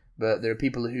opinion, but there are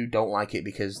people who don't like it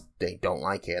because they don't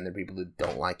like it, and there are people who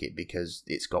don't like it because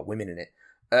it's got women in it.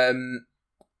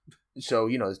 So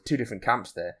there's two different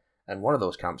camps there, and one of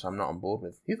those camps I'm not on board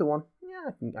with. The other one,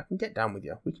 I can get down with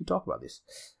you. We can talk about this.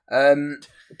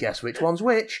 Guess which one's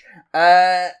which.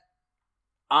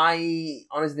 I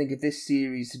honestly think if this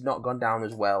series had not gone down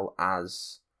as well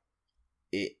as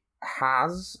it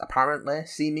has, apparently,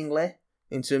 seemingly,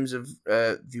 in terms of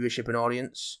viewership and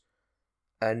audience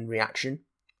and reaction,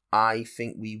 I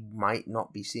think we might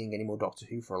not be seeing any more Doctor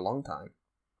Who for a long time.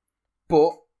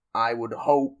 But I would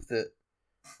hope that,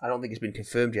 I don't think it's been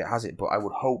confirmed yet, has it? But I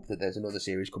would hope that there's another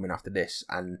series coming after this,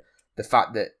 and the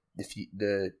fact that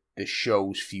the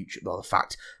show's future, well, the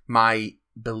fact, my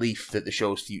belief that the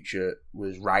show's future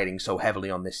was riding so heavily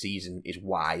on this season is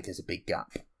why there's a big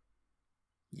gap.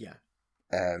 Yeah.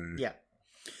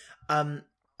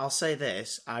 I'll say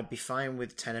this, I'd be fine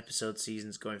with 10 episode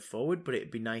seasons going forward, but it'd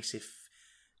be nice if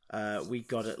we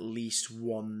got at least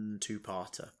 1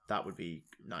 2-parter. That would be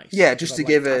nice. Yeah, just to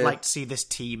give I'd like to see this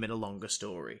team in a longer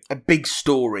story. A big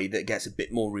story that gets a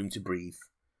bit more room to breathe.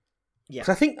 Yeah.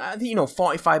 Because I think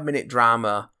 45-minute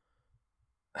drama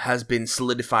has been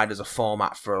solidified as a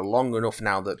format for long enough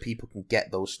now that people can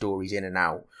get those stories in and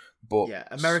out. But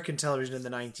American television in the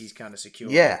 90s kind of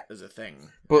secured it as a thing.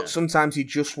 But sometimes you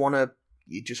just want to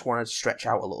stretch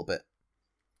out a little bit.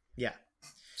 Yeah.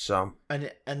 So and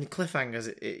the cliffhangers,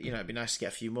 it'd be nice to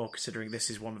get a few more, considering this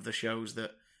is one of the shows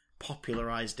that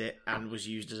popularized it and was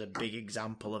used as a big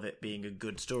example of it being a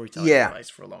good storytelling device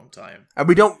for a long time. And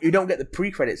we don't get the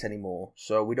pre-credits anymore,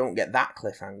 so we don't get that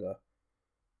cliffhanger.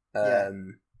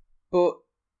 But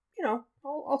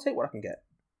I'll take what I can get.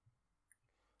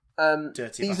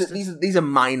 These are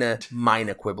minor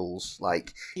quibbles.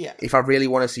 Like, if I really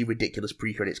want to see ridiculous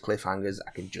pre-credits cliffhangers,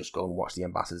 I can just go and watch The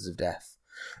Ambassadors of Death.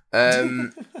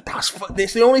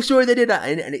 It's the only story they did that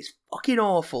in, and it's fucking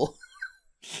awful.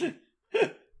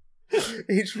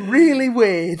 It's really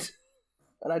weird,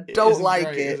 and I don't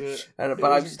like it. But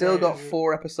I've still got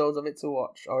 4 episodes of it to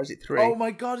watch, or is it 3? Oh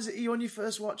my god, is it you on your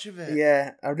first watch of it?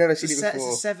 Yeah, I've never seen it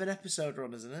before. It's a 7-episode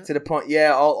run, isn't it? To the point,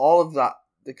 all of that.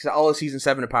 Because all of season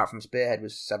 7, apart from Spearhead,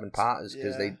 was 7-parters.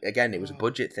 Because it was a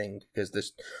budget thing. Because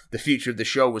the future of the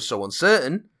show was so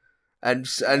uncertain, and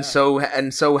so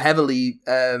heavily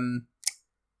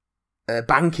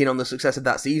banking on the success of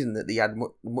that season that they had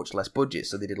much less budget,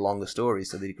 so they did longer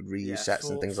stories so they could reuse sets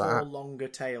and things like that. Longer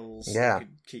tales. Yeah. They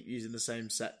could keep using the same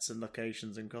sets and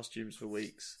locations and costumes for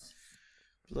weeks.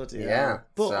 Bloody Yeah. hell.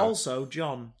 But also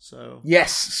John, so...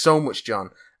 Yes, so much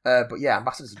John. But yeah,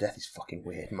 Ambassadors of Death is fucking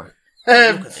weird, man.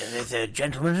 Look at the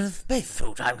gentleman in the space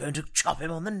suit. I'm going to chop him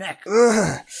on the neck.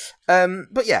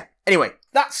 But yeah, anyway,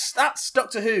 that's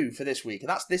Doctor Who for this week.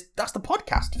 That's the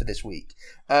podcast for this week.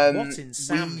 What's in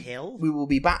Sam Hill? We will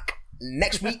be back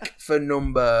next week for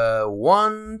number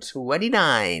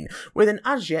 129 with an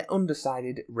as yet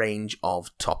undecided range of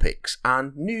topics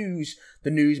and news. The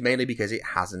news mainly because it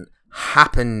hasn't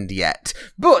happened yet.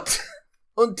 But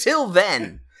until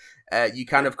then, you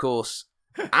can of course,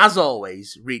 as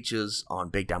always, reach us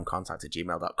on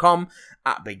bigdamcontact@gmail.com,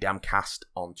 at bigdamcast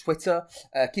on Twitter.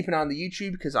 Keep an eye on the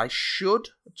YouTube because I should,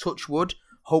 touch wood,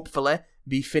 hopefully,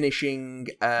 be finishing...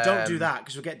 Don't do that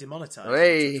because we'll get demonetized.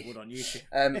 Hey. Touch wood on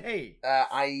YouTube. Hey.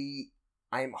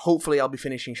 Hopefully I'll be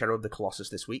finishing Shadow of the Colossus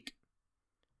this week.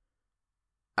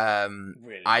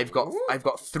 Really? I've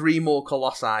got 3 more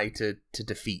Colossi to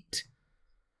defeat.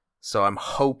 So I'm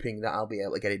hoping that I'll be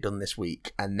able to get it done this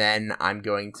week. And then I'm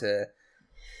going to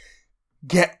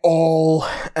get all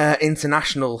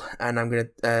international, and I'm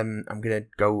gonna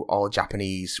go all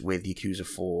Japanese with Yakuza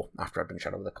 4 after I've done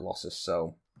Shadow of the Colossus.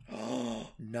 So,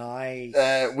 nice.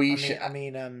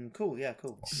 Cool. Yeah,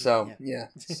 cool. So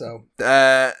so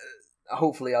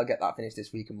hopefully I'll get that finished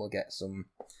this week, and we'll get some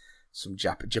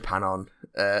Japan on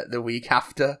the week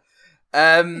after.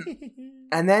 And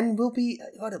then it'll be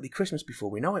Christmas before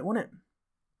we know it, won't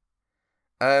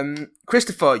it?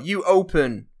 Christopher, you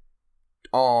open.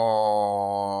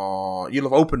 You'll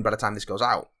have opened by the time this goes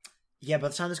out. Yeah, by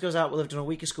the time this goes out, we'll have done a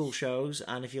week of school shows,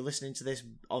 and if you're listening to this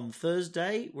on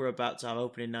Thursday, we're about to have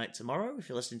opening night tomorrow. If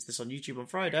you're listening to this on YouTube on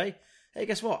Friday, hey,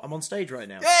 guess what? I'm on stage right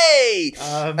now. Hey!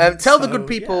 Tell the good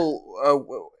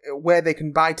people where they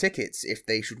can buy tickets if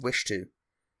they should wish to.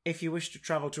 If you wish to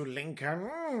travel to Lincoln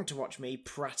to watch me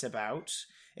prat about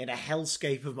in a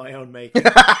hellscape of my own making,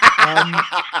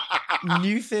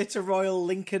 New Theatre Royal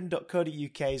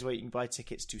Lincoln.co.uk is where you can buy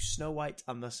tickets to Snow White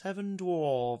and the Seven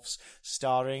Dwarfs,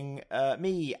 starring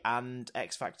me and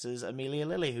X Factor's Amelia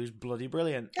Lilly, who's bloody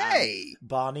brilliant. Hey! And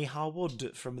Barney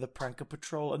Harwood from the Pranker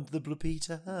Patrol and the Blue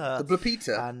Peter. The Blue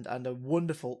Peter. And a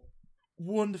wonderful,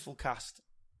 wonderful cast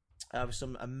with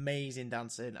some amazing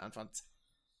dancing and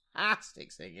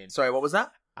fantastic singing. Sorry, what was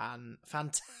that? And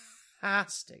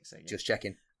fantastic singing. Just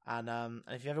checking. And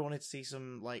if you ever wanted to see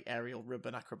some like aerial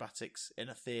ribbon acrobatics in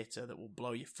a theatre that will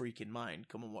blow your freaking mind,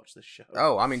 come and watch this show.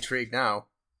 Oh, I'm intrigued now.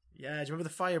 Yeah, do you remember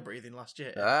the fire breathing last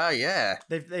year? Yeah.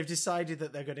 They've decided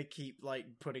that they're going to keep like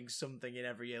putting something in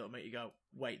every year that'll make you go,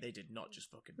 wait, they did not just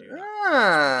fucking do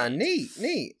that.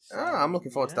 Neat. So, I'm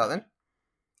looking forward to that then.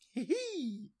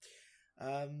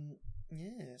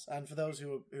 Yes, and for those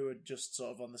who are just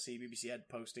sort of on the CBBC Ed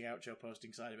outro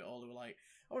posting side of it all, who were like,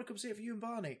 I want to come see it for you and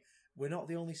Barney. We're not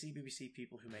the only CBBC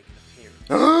people who make an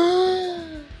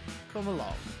appearance. Come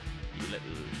along, you little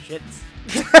shits.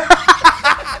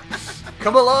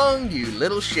 Come along, you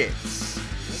little shits.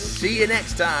 See you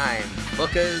next time,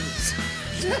 fuckers.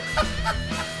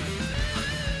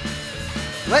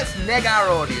 Let's neg our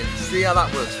audience. See how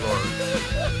that works for us.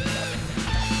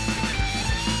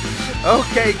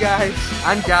 Okay, guys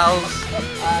and gals,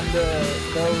 and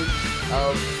those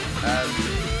of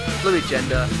fluid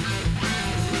gender.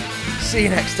 See you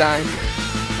next time.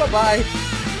 Bye-bye.